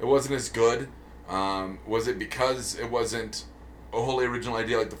 It wasn't as good. Was it because it wasn't a wholly original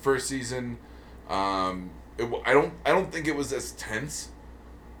idea like the first season? I don't think it was as tense.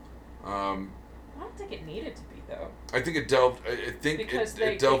 I don't think it needed to be though. I think it delved.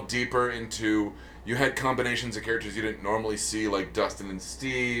 It delved deeper into. You had combinations of characters you didn't normally see, like Dustin and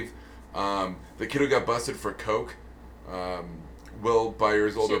Steve. The kid who got busted for coke. Will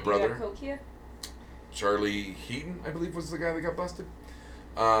Byers' older brother. Charlie Heaton, I believe, was the guy that got busted.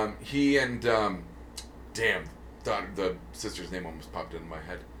 He and the sister's name almost popped into my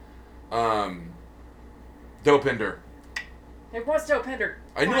head. Dopinder. It was Dopinder.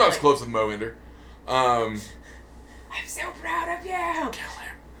 I knew I was close with Mohinder. I'm so proud of you. Kill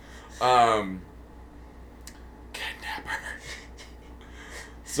him. Kidnapper.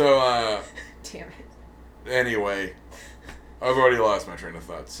 So, Damn it. anyway, I've already lost my train of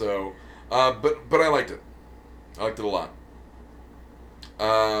thought. So, but I liked it. I liked it a lot.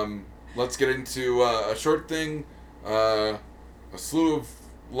 Let's get into a short thing, a slew of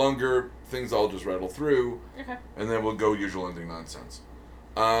longer things I'll just rattle through, Okay. and then we'll go usual ending nonsense.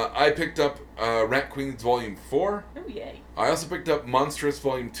 I picked up Rat Queens Volume 4. Oh, yay. I also picked up Monstrous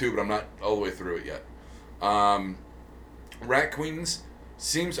Volume 2, but I'm not all the way through it yet. Rat Queens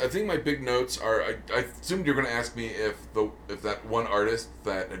seems... I think my big notes are... I assumed you were going to ask me if that one artist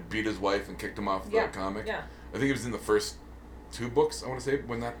that had beat his wife and kicked him off the comic. Yeah. I think it was in the first 2 books, I want to say,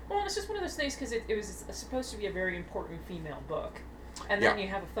 when that... Well, it's just one of those things because it was supposed to be a very important female book. And then you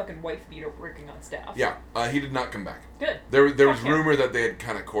have a fucking wife beater working on staff. Yeah, he did not come back. Good. There was rumor that they had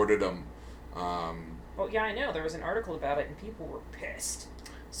kind of courted him. Well, yeah, I know. There was an article about it, and people were pissed.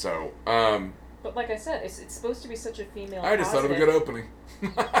 So, But like I said, it's supposed to be such a female. I just thought of a good opening. Do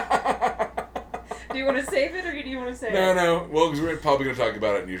you want to save it, or do you want to say it? No. Well, because we're probably going to talk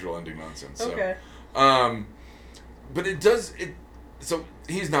about it in usual ending nonsense. So. Okay. But it does it. So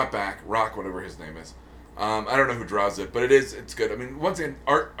he's not back. Rock, whatever his name is. I don't know who draws it, but it's good. I mean, once again,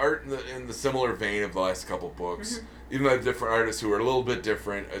 art in the similar vein of the last couple books. Mm-hmm. Even though different artists who are a little bit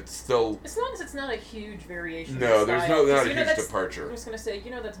different, it's still... As long as it's not a huge variation. No, in there's style, not a you know, huge departure. I was going to say,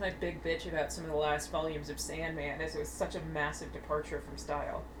 that's my big bitch about some of the last volumes of Sandman, is it was such a massive departure from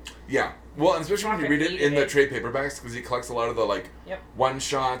style. Yeah. Well, and especially when you read it in the it. trade paperbacks, because he collects a lot of the,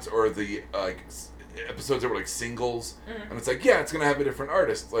 one-shots or the, episodes that were, singles. Mm-hmm. And it's like, yeah, it's going to have a different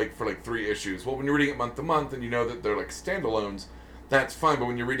artist, for, 3 issues. Well, when you're reading it month to month and you know that they're, standalones, that's fine. But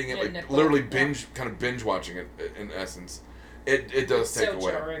when you're reading it, literally binge watching it, in essence... It does take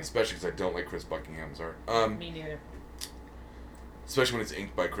away, jarring. especially because I don't like Chris Buckingham's art. Me neither. Especially when it's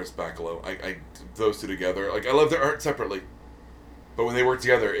inked by Chris Bacalo. I those two together, I love their art separately, but when they work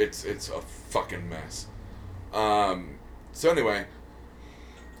together, it's a fucking mess. So anyway,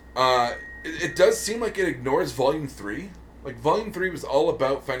 it does seem like it ignores Volume 3. Volume 3 was all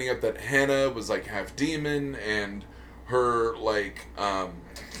about finding out that Hannah was half demon and her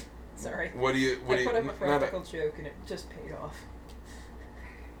Sorry. What do you? I put up a practical joke and it just paid off.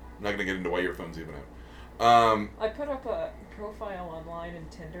 I'm not gonna get into why your phone's even out. I put up a profile online in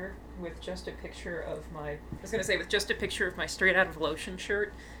Tinder with just a picture of my... I was gonna say with just a picture of my Straight Out of Lotion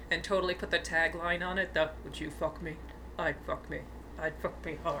shirt, and totally put the tagline on it. Would you fuck me? I'd fuck me. I'd fuck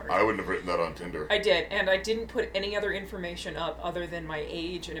me hard. I wouldn't have written that on Tinder. I did, and I didn't put any other information up other than my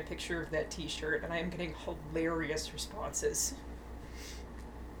age and a picture of that T-shirt, and I am getting hilarious responses.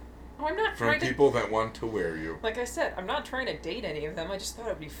 Oh, I'm not from people that want to wear you. Like I said, I'm not trying to date any of them. I just thought it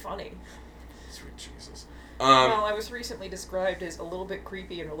would be funny. Sweet Jesus. Well, I was recently described as a little bit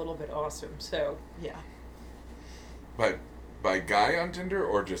creepy and a little bit awesome, so yeah. By guy on Tinder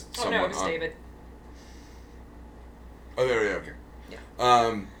or just someone on? Oh no, it was David. Oh, there we go. Okay. Yeah.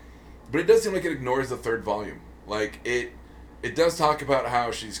 But it does seem like it ignores the 3rd volume. It does talk about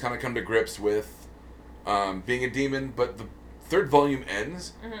how she's kind of come to grips with being a demon, but the 3rd volume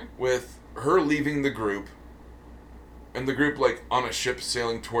ends with her leaving the group, and the group on a ship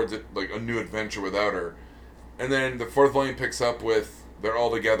sailing towards it, a new adventure without her, and then the 4th volume picks up with they're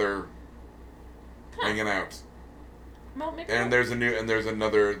all together, hanging out. Well, maybe. And there's a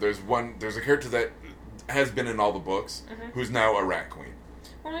character that has been in all the books, who's now a rat queen.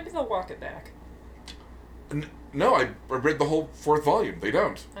 Well, maybe they'll walk it back. No, I read the whole 4th volume. They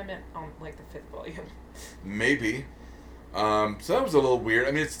don't. I meant on the 5th volume. Maybe. So that was a little weird.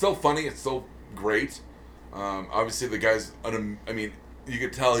 I mean, it's still funny. It's still great. Obviously, the guy's... you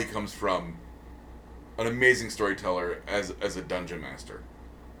could tell he comes from an amazing storyteller as a dungeon master.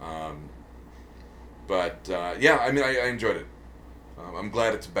 Yeah, I mean, I enjoyed it. I'm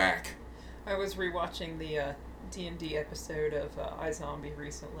glad it's back. I was rewatching the D&D episode of iZombie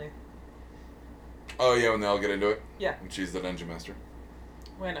recently. Oh, yeah, when they all get into it? Yeah. And she's the dungeon master?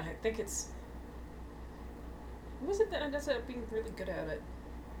 When I think it's... Who was it that ended up being really good at it?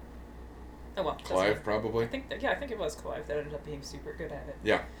 Oh, well. Clive, probably? I think it was Clive that ended up being super good at it.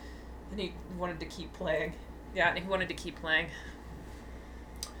 Yeah. And he wanted to keep playing. Yeah, and he wanted to keep playing.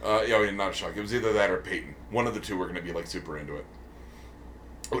 Yeah, not a shock. It was either that or Peyton. One of the two were going to be, super into it.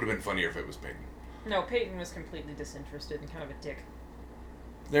 It would have been funnier if it was Peyton. No, Peyton was completely disinterested and kind of a dick.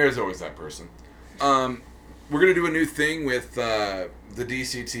 There's always that person. We're going to do a new thing with the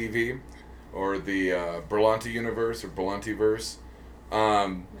DC TV, or the Berlanti universe, or Berlantiverse.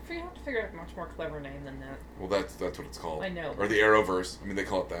 I We have to figure out a much more clever name than that. Well, that's what it's called. I know. Or the Arrowverse. I mean, they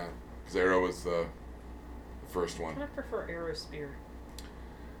call it that because Arrow was the first one. I kind of prefer Aerospear.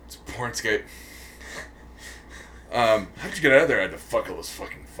 It's Pornscape. How'd you get out of there? I had to fuck all those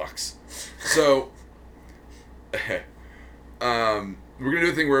fucking fucks. So, we're gonna do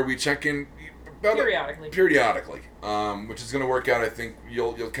a thing where we check in periodically, which is gonna work out. I think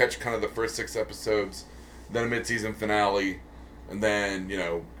you'll catch kind of the first 6 episodes, then a mid-season finale, and then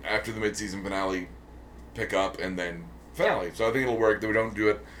after the mid-season finale, pick up and then finale. Yeah. So I think it'll work that we don't do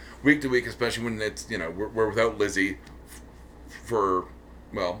it week to week, especially when it's we're without Lizzie for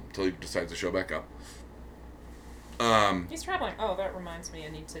until he decides to show back up. He's traveling. Oh, that reminds me. I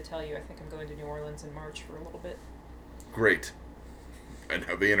need to tell you. I think I'm going to New Orleans in March for a little bit. Great. I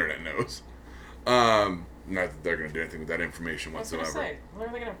know the internet knows. Not that they're going to do anything with that information whatsoever. I was going to say, what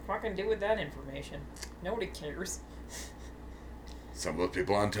are they going to fucking do with that information? Nobody cares. Some of those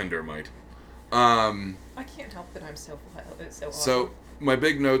people on Tinder might. I can't help that I'm so awesome. So my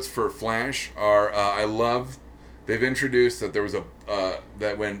big notes for Flash are I love they've introduced that there was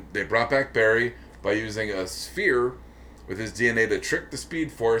that when they brought back Barry by using a sphere with his DNA to trick the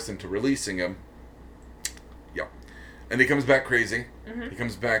Speed Force into releasing him. Yeah. And he comes back crazy. Mm-hmm. He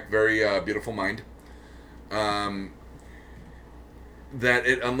comes back very beautiful mind. That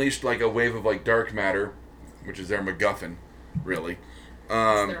it unleashed like a wave of like dark matter, which is their MacGuffin, really.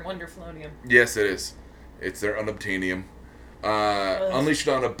 It's their Wonderflonium. Yes, it is. It's their unobtainium. Unleashed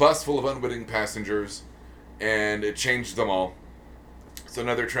on a bus full of unwitting passengers, and it changed them all. So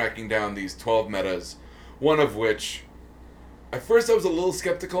now they're tracking down these 12 metas, one of which, at first I was a little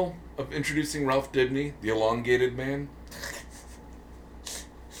skeptical of introducing Ralph Dibny, the elongated man.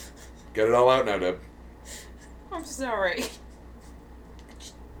 Get it all out now, Deb. I'm sorry.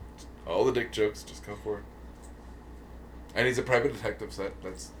 All the dick jokes, just go for it. And he's a private detective, so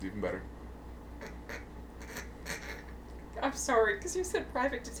that's even better. I'm sorry, because you said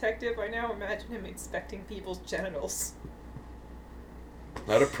private detective, I now imagine him inspecting people's genitals.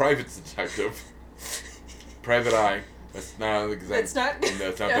 Not a private detective. Private eye. That's not exactly. No,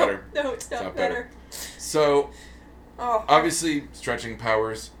 it's not better. No, it's not better. So, obviously, stretching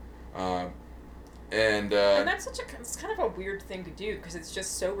powers, and that's it's kind of a weird thing to do because it's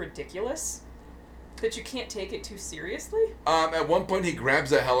just so ridiculous that you can't take it too seriously. At one point, he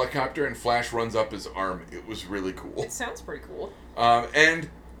grabs a helicopter and Flash runs up his arm. It was really cool. It sounds pretty cool. And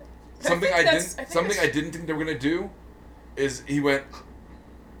something I didn't think they were gonna do is he went.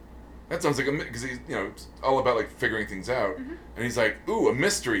 That sounds like because he's it's all about like figuring things out, mm-hmm. And he's like, "Ooh, a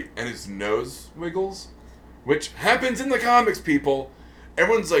mystery," and his nose wiggles, which happens in the comics. People,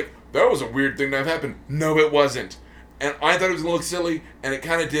 everyone's like, "That was a weird thing to have happen." No, it wasn't, and I thought it was gonna look silly, and it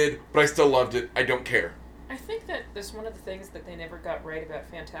kind of did, but I still loved it. I don't care. I think that that's one of the things that they never got right about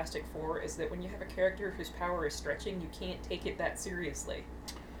Fantastic Four is that when you have a character whose power is stretching, you can't take it that seriously.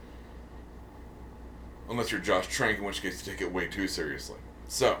 Unless you're Josh Trank, in which case you take it way too seriously.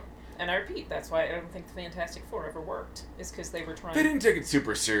 So. And I repeat, that's why I don't think the Fantastic Four ever worked. Is because they were trying. They didn't take it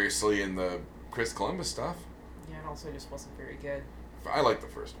super seriously in the Chris Columbus stuff. Yeah, it also just wasn't very good. I liked the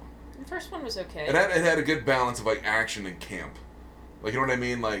first one. The first one was okay. It had a good balance of like action and camp. Like, you know what I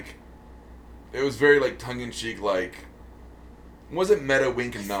mean? Like, it was very like tongue in cheek. Like, it wasn't meta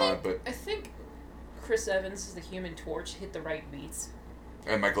wink and nod, but I think Chris Evans as the Human Torch hit the right beats.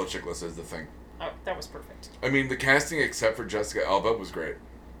 And Michael Chiklis is the Thing. Oh, that was perfect. I mean, the casting except for Jessica Alba was great.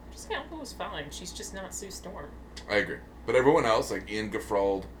 Jessica Alba was fine. She's just not Sue Storm. I agree. But everyone else, like Ian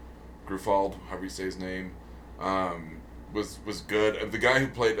Grufald, however you say his name, was good. The guy who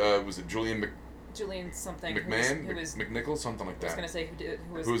played, was it Julian something. McMahon? Who was McNichol? Something like that. I was going to say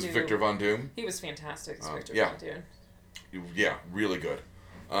who was Victor Von Doom. He was fantastic as Victor Von Doom. Yeah, really good.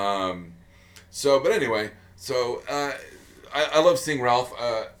 But anyway, I love seeing Ralph.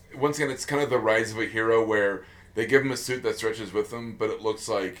 Once again, it's kind of the rise of a hero where they give him a suit that stretches with him, but it looks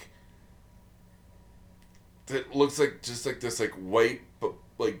like just like this like white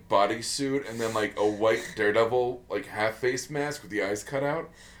like bodysuit and then like a white Daredevil like half face mask with the eyes cut out.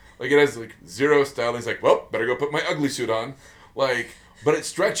 Like it has like zero style. And he's like, well, better go put my ugly suit on. Like, but it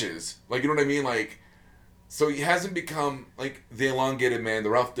stretches. Like, you know what I mean? Like, so he hasn't become like the elongated man,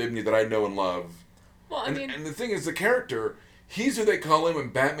 the Ralph Dibny that I know and love. Well, and the thing is, the character, he's who they call him when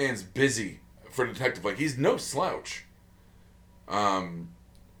Batman's busy for a detective. Like, he's no slouch. And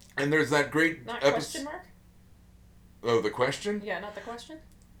there's that great Not question mark? Oh, the question? Yeah, not the question?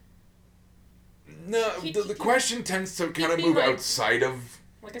 No, the question tends to kind of move like, outside of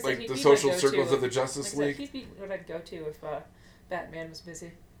like the social circles of the Justice League. He'd be what I'd go to if Batman was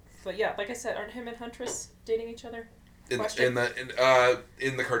busy. But yeah, like I said, aren't him and Huntress dating each other? Question?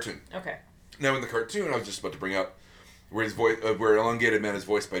 In the cartoon. Okay. Now, in the cartoon, I was just about to bring up where where Elongated Man is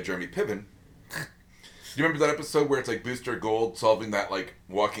voiced by Jeremy Piven. Do you remember that episode where it's like Booster Gold solving that like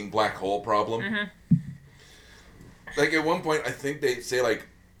walking black hole problem? Mm-hmm. Like at one point, I think they say like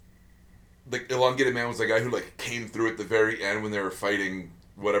Elongated Man was the guy who like came through at the very end when they were fighting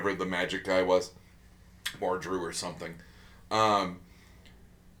whatever the magic guy was, or Drew or something. But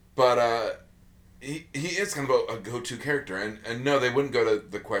he is kind of a go-to character, and no, they wouldn't go to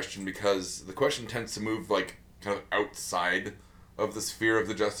the Question because the Question tends to move like kind of outside of the sphere of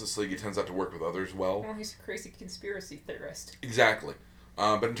the Justice League. He tends not to work with others well. Well, he's a crazy conspiracy theorist. Exactly.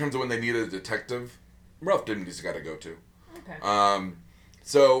 But in terms of when they need a detective, Ralph Dimmody's got to go to. Okay.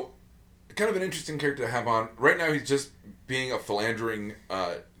 So, kind of an interesting character to have on. Right now, he's just being a philandering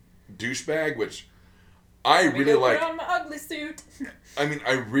douchebag, which I really like. Put on my ugly suit. I mean,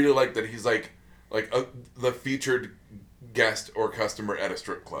 I really like that he's like the featured guest or customer at a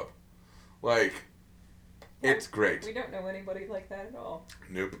strip club. Like, well, it's great. We don't know anybody like that at all.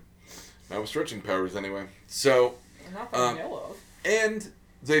 Nope. Not with stretching powers, anyway. So, not that I know of. And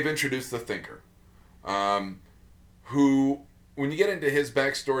they've introduced the Thinker, who, when you get into his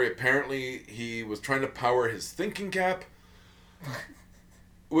backstory, apparently he was trying to power his thinking cap,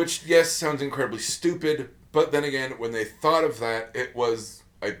 which, yes, sounds incredibly stupid, but then again, when they thought of that, it was,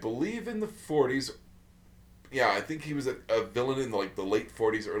 I believe, in the 40s. Yeah, I think he was a villain in the late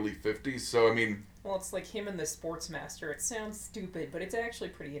 40s, early 50s, so, I mean... Well, it's like him and the Sportsmaster. It sounds stupid, but it's actually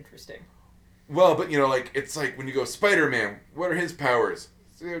pretty interesting. Well, but, it's like when you go, Spider-Man, what are his powers?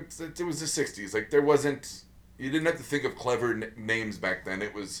 It was the 60s. Like, there wasn't... You didn't have to think of clever names back then.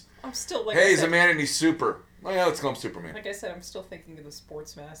 It was... I'm still hey, he's a man and he's super. Oh, yeah, let's call him Superman. Like I said, I'm still thinking of the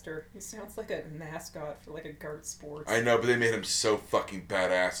Sportsmaster. He sounds like a mascot for, like, a Gart Sports. I know, but they made him so fucking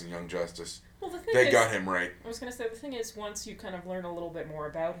badass in Young Justice. Well, the thing they is... got him right. I was going to say, the thing is, once you kind of learn a little bit more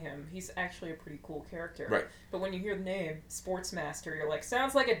about him, he's actually a pretty cool character. Right. But when you hear the name, Sportsmaster, you're like,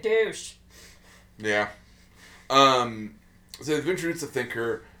 sounds like a douche. Yeah. So they've introduced the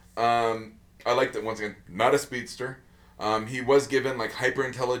Thinker. I like that, once again, not a speedster. He was given, like,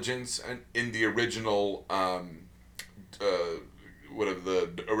 hyper-intelligence in the original, the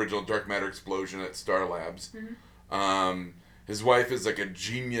original Dark Matter explosion at Star Labs. Mm-hmm. His wife is, like, a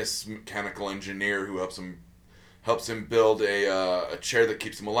genius mechanical engineer who helps him build a chair that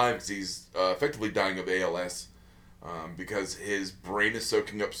keeps him alive because he's effectively dying of ALS. Because his brain is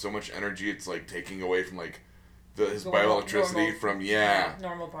soaking up so much energy, it's, like, taking away from, like, his bioelectricity from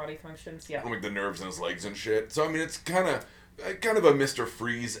normal body functions, from like the nerves in his legs and shit. So I mean, it's kind of a Mr.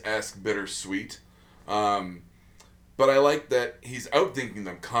 Freeze-esque bittersweet. But I like that he's outthinking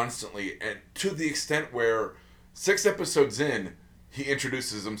them constantly, and to the extent where 6 episodes in, he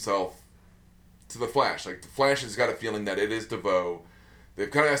introduces himself to the Flash. Like, the Flash has got a feeling that it is DeVoe. They've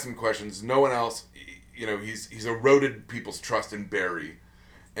kind of asked him questions. No one else, he's eroded people's trust in Barry,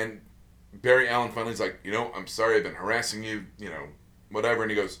 and Barry Allen finally's like, I'm sorry, I've been harassing you, whatever.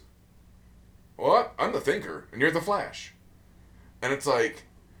 And he goes, well, I'm the Thinker, and you're the Flash. And it's like,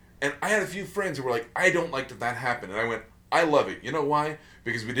 and I had a few friends who were like, I don't like that happened. And I went, I love it. You know why?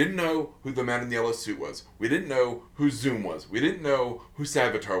 Because we didn't know who the man in the yellow suit was. We didn't know who Zoom was. We didn't know who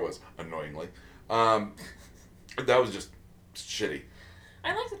Savitar was, annoyingly. That was just shitty.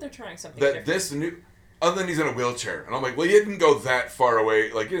 I like that they're trying something different. Other than he's in a wheelchair. And I'm like, well, you didn't go that far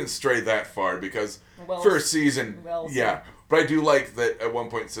away. Like, you didn't stray that far because first season, yeah. But I do like that at one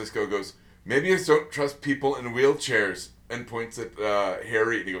point Cisco goes, maybe I don't trust people in wheelchairs, and points at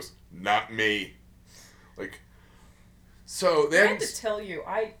Harry, and he goes, not me. Like, so I have to tell you,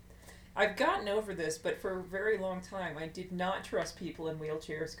 I've gotten over this, but for a very long time, I did not trust people in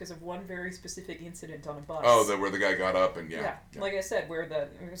wheelchairs because of one very specific incident on a bus. Oh, where the guy got up and yeah. Like I said,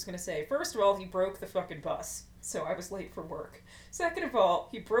 I was going to say, first of all, he broke the fucking bus, so I was late for work. Second of all,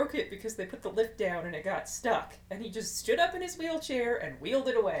 he broke it because they put the lift down and it got stuck, and he just stood up in his wheelchair and wheeled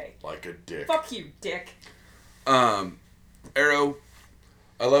it away. Like a dick. Fuck you, dick. Arrow,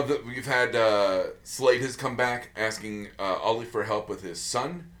 I love that we've had Slade has come back asking Ollie for help with his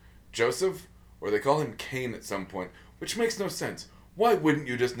son, Joseph, or they call him Kane at some point, which makes no sense. Why wouldn't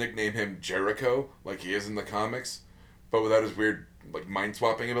you just nickname him Jericho, like he is in the comics, but without his weird, like,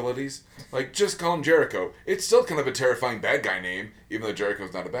 mind-swapping abilities? Like, just call him Jericho. It's still kind of a terrifying bad guy name, even though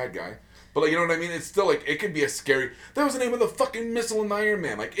Jericho's not a bad guy. But, like, you know what I mean? It's still, like, it could be a scary... That was the name of the fucking missile in Iron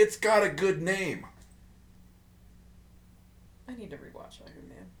Man. Like, it's got a good name. I need to rewatch Iron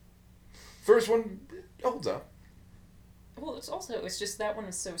Man. First one holds up. Well, it's just that one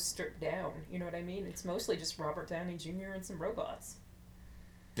is so stripped down, you know what I mean? It's mostly just Robert Downey Jr. and some robots.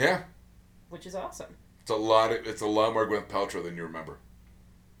 Yeah. Which is awesome. It's a lot more Gwyneth Paltrow than you remember.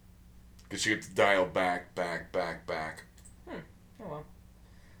 Because she gets dialed back. Oh well.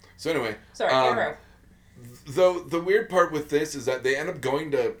 So anyway. Sorry, Arrow. Though the weird part with this is that they end up going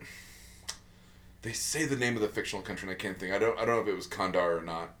to. They say the name of the fictional country, and I can't think. I don't know if it was Kandar or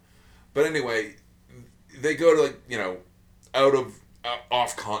not. But anyway, they go to, like, you know,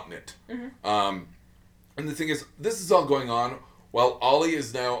 off continent. Mm-hmm. And the thing is, this is all going on while Ollie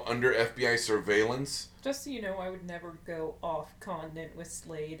is now under FBI surveillance. Just so you know, I would never go off continent with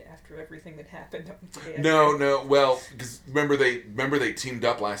Slade after everything that happened up until the end. No. Well, because remember they teamed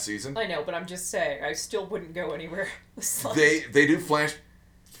up last season. I know, but I'm just saying, I still wouldn't go anywhere with Slade. They do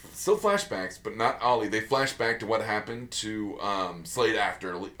still flashbacks, but not Ollie. They flash back to what happened to Slade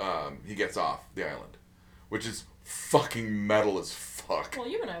after he gets off the island, which is fucking metal as fuck. Well,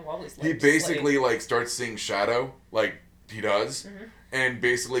 you and I have always liked He basically Slade. like starts seeing shadow, like he does, and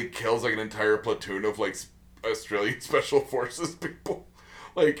basically kills like an entire platoon of like Australian Special Forces people,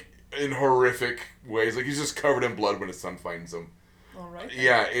 like in horrific ways. Like he's just covered in blood when his son finds him. All right.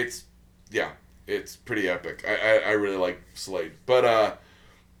 Then. Yeah, it's pretty epic. I really like Slade, but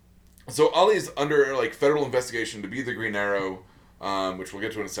so Ollie's under like federal investigation to be the Green Arrow, which we'll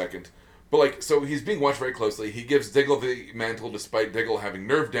get to in a second. But like, so he's being watched very closely. He gives Diggle the mantle despite Diggle having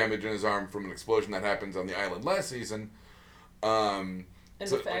nerve damage in his arm from an explosion that happens on the island last season. And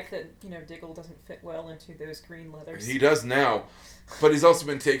so, the fact that, you know, Diggle doesn't fit well into those green leathers. He does now, but he's also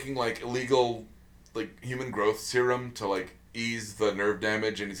been taking like illegal, like human growth serum to like ease the nerve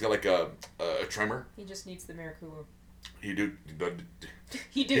damage, and he's got like a tremor. He just needs the Mercury. He does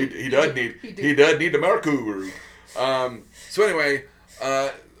need the Mercury. So anyway,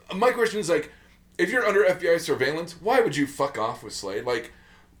 my question is like, if you're under FBI surveillance, why would you fuck off with Slade? Like,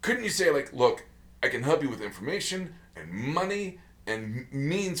 couldn't you say like, look, I can help you with information and money and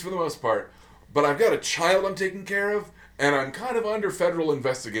means for the most part, but I've got a child I'm taking care of, and I'm kind of under federal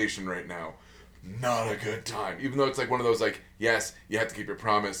investigation right now. Not a good time. Even though it's like one of those like, yes, you have to keep your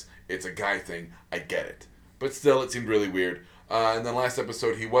promise. It's a guy thing. I get it. But still, it seemed really weird. And then last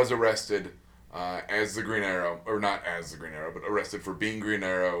episode, he was arrested as the Green Arrow. Or not as the Green Arrow, but arrested for being Green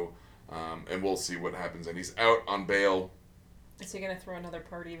Arrow. And we'll see what happens. And he's out on bail. Is he going to throw another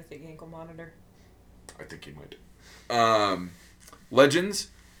party with the ankle monitor? I think he might. Legends.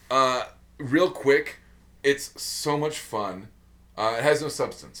 Real quick. It's so much fun. It has no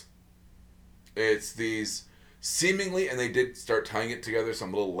substance. It's these seemingly, and they did start tying it together, so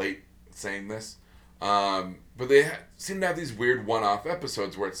I'm a little late saying this. But they seem to have these weird one-off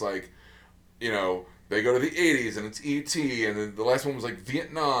episodes where it's like, you know, they go to the 80s and it's E.T. and then the last one was like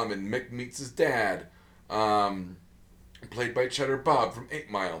Vietnam and Mick meets his dad, played by Cheddar Bob from 8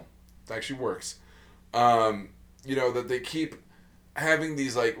 Mile. It actually works. You know, that they keep having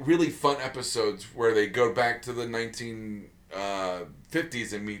these like really fun episodes where they go back to the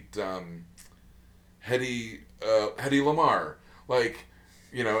 1950s and meet Hedy Lamarr. Like,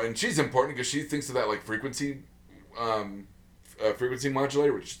 you know, and she's important because she thinks of that like frequency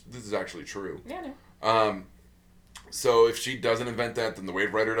modulator, which this is actually true. Yeah, I know. So if she doesn't invent that, then the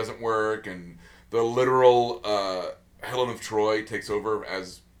Wave Rider doesn't work, and the literal Helen of Troy takes over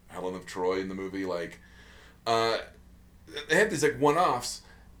as Helen of Troy in the movie. Like, they have these like one-offs,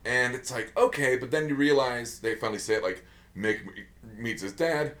 and it's like, okay, but then you realize they finally say it, like Mick meets his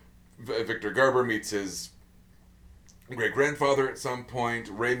dad, Victor Garber meets his great-grandfather at some point,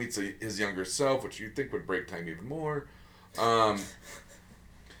 Ray meets his younger self, which you'd think would break time even more.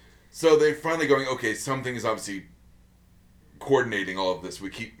 So they're finally going, okay, something is obviously coordinating all of this. We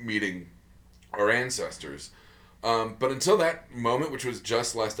keep meeting our ancestors. But until that moment, which was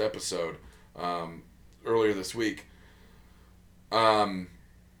just last episode, earlier this week, or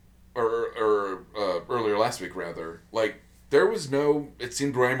earlier last week, rather, like, there was no, it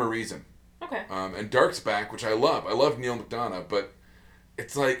seemed, rhyme or reason. Okay. And Dark's back, which I love. I love Neil McDonough, but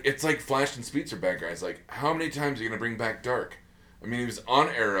it's like Flash and Speeds are bad guys. Like, how many times are you going to bring back Dark? I mean, he was on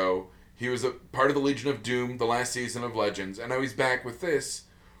Arrow. He was a part of the Legion of Doom, the last season of Legends, and now he's back with this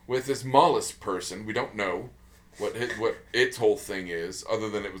Mollis person. We don't know what its whole thing is, other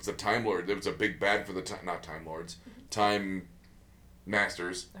than it was the Time Lord. It was a big bad for the not Time Lords, Time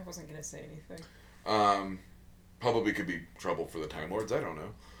Masters. I wasn't gonna say anything. Probably could be trouble for the Time Lords. I don't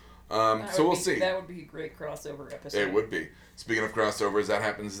know. So we'll see. That would be a great crossover episode. It would be. Speaking of crossovers, that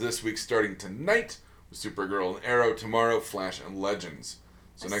happens this week, starting tonight with Supergirl and Arrow. Tomorrow, Flash and Legends.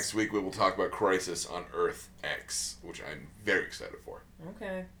 So next week we will talk about Crisis on Earth X, which I'm very excited for.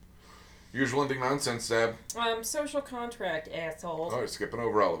 Okay. Usual ending nonsense, Seb. Social contract, asshole. Oh, you're skipping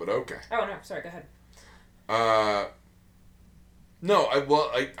over all of it. Okay. Oh, no. Sorry, go ahead. No,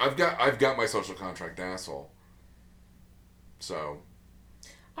 I've got my social contract asshole. So.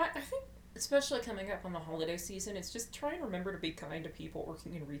 I think, especially coming up on the holiday season, it's just try and remember to be kind to people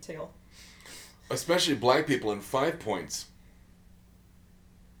working in retail. Especially black people in 5 points.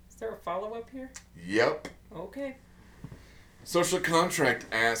 Is there a follow-up here? Yep. Okay. Social contract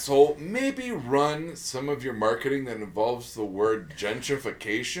asshole. Maybe run some of your marketing that involves the word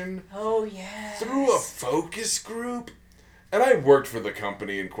gentrification. Oh, yes. Through a focus group. And I worked for the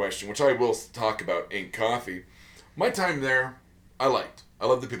company in question, which I will talk about in coffee. My time there, I liked. I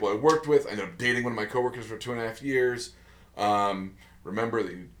loved the people I worked with. I ended up dating one of my coworkers for 2.5 years. Remember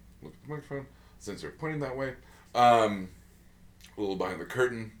that you look at the microphone since you're pointing that way. A little behind the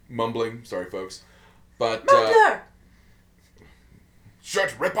curtain, mumbling. Sorry, folks. But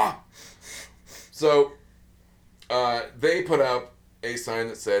shut, Ripper! So, they put up a sign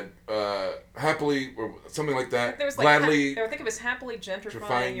that said, happily, or something like that, there was gladly... I think it was happily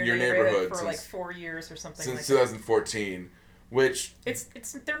gentrifying your neighborhood for like 4 years or something like that. Since 2014, which...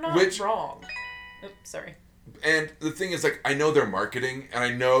 They're not wrong. Oops, sorry. And the thing is, like, I know their marketing, and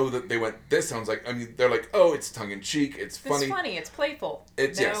I know that they went, this sounds like, I mean, they're like, oh, it's tongue-in-cheek, it's funny. It's funny, it's playful.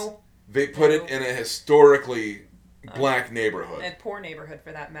 Yes. They put it in a historically black neighborhood. And poor neighborhood,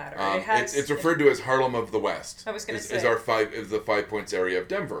 for that matter. It's referred to as Harlem of the West. I was going to say. Is the 5 Points area of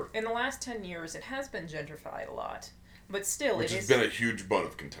Denver. In the last 10 years, it has been gentrified a lot. But still, Which has been a huge bone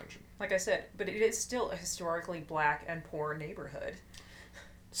of contention. Like I said, but it is still a historically black and poor neighborhood.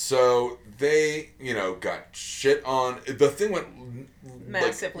 So they, got shit on. The thing went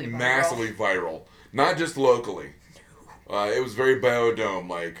massively viral. Not just locally. It was very Biodome.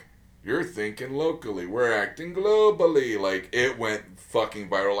 Like, you're thinking locally. We're acting globally. Like, it went fucking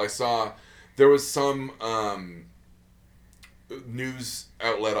viral. I saw there was some news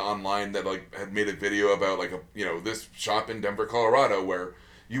outlet online that, like, had made a video about, like, this shop in Denver, Colorado, where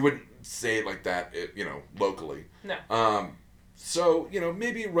you wouldn't say it like that, locally. No. So,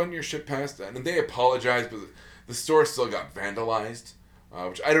 maybe run your shit past that. And they apologized, but the store still got vandalized,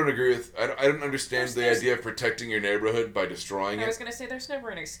 which I don't agree with. I don't understand the idea of protecting your neighborhood by destroying it. I was going to say, there's never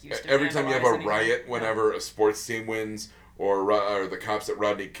an excuse to every time you have a anyone. riot, whenever a sports team wins, or the cops at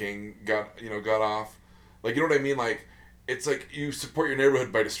Rodney King got off. Like, you know what I mean? Like, it's like you support your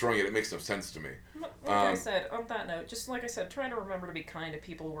neighborhood by destroying it. It makes no sense to me. Like I said, on that note, just like I said, try to remember to be kind to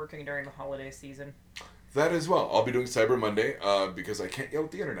people working during the holiday season. That as well. I'll be doing Cyber Monday because I can't yell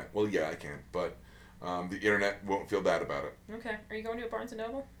at the internet. Well, yeah, I can, but the internet won't feel bad about it. Okay. Are you going to a Barnes &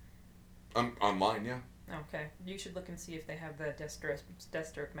 Noble? Online, yeah. Okay. You should look and see if they have the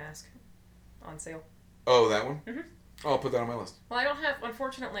Deathstroke mask on sale. Oh, that one? Mm-hmm. I'll put that on my list. Well,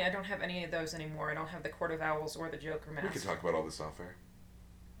 unfortunately, I don't have any of those anymore. I don't have the Court of Owls or the Joker mask. We can talk about all this off air.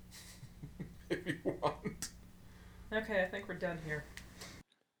 If you want. Okay, I think we're done here.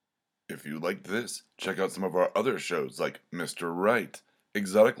 If you liked this, check out some of our other shows like Mr. Right,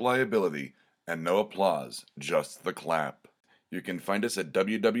 Exotic Liability, and No Applause, Just the Clap. You can find us at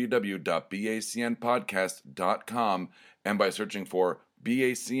www.bacnpodcast.com and by searching for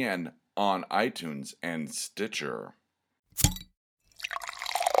BACN on iTunes and Stitcher.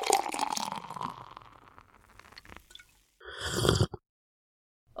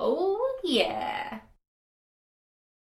 Oh, yeah.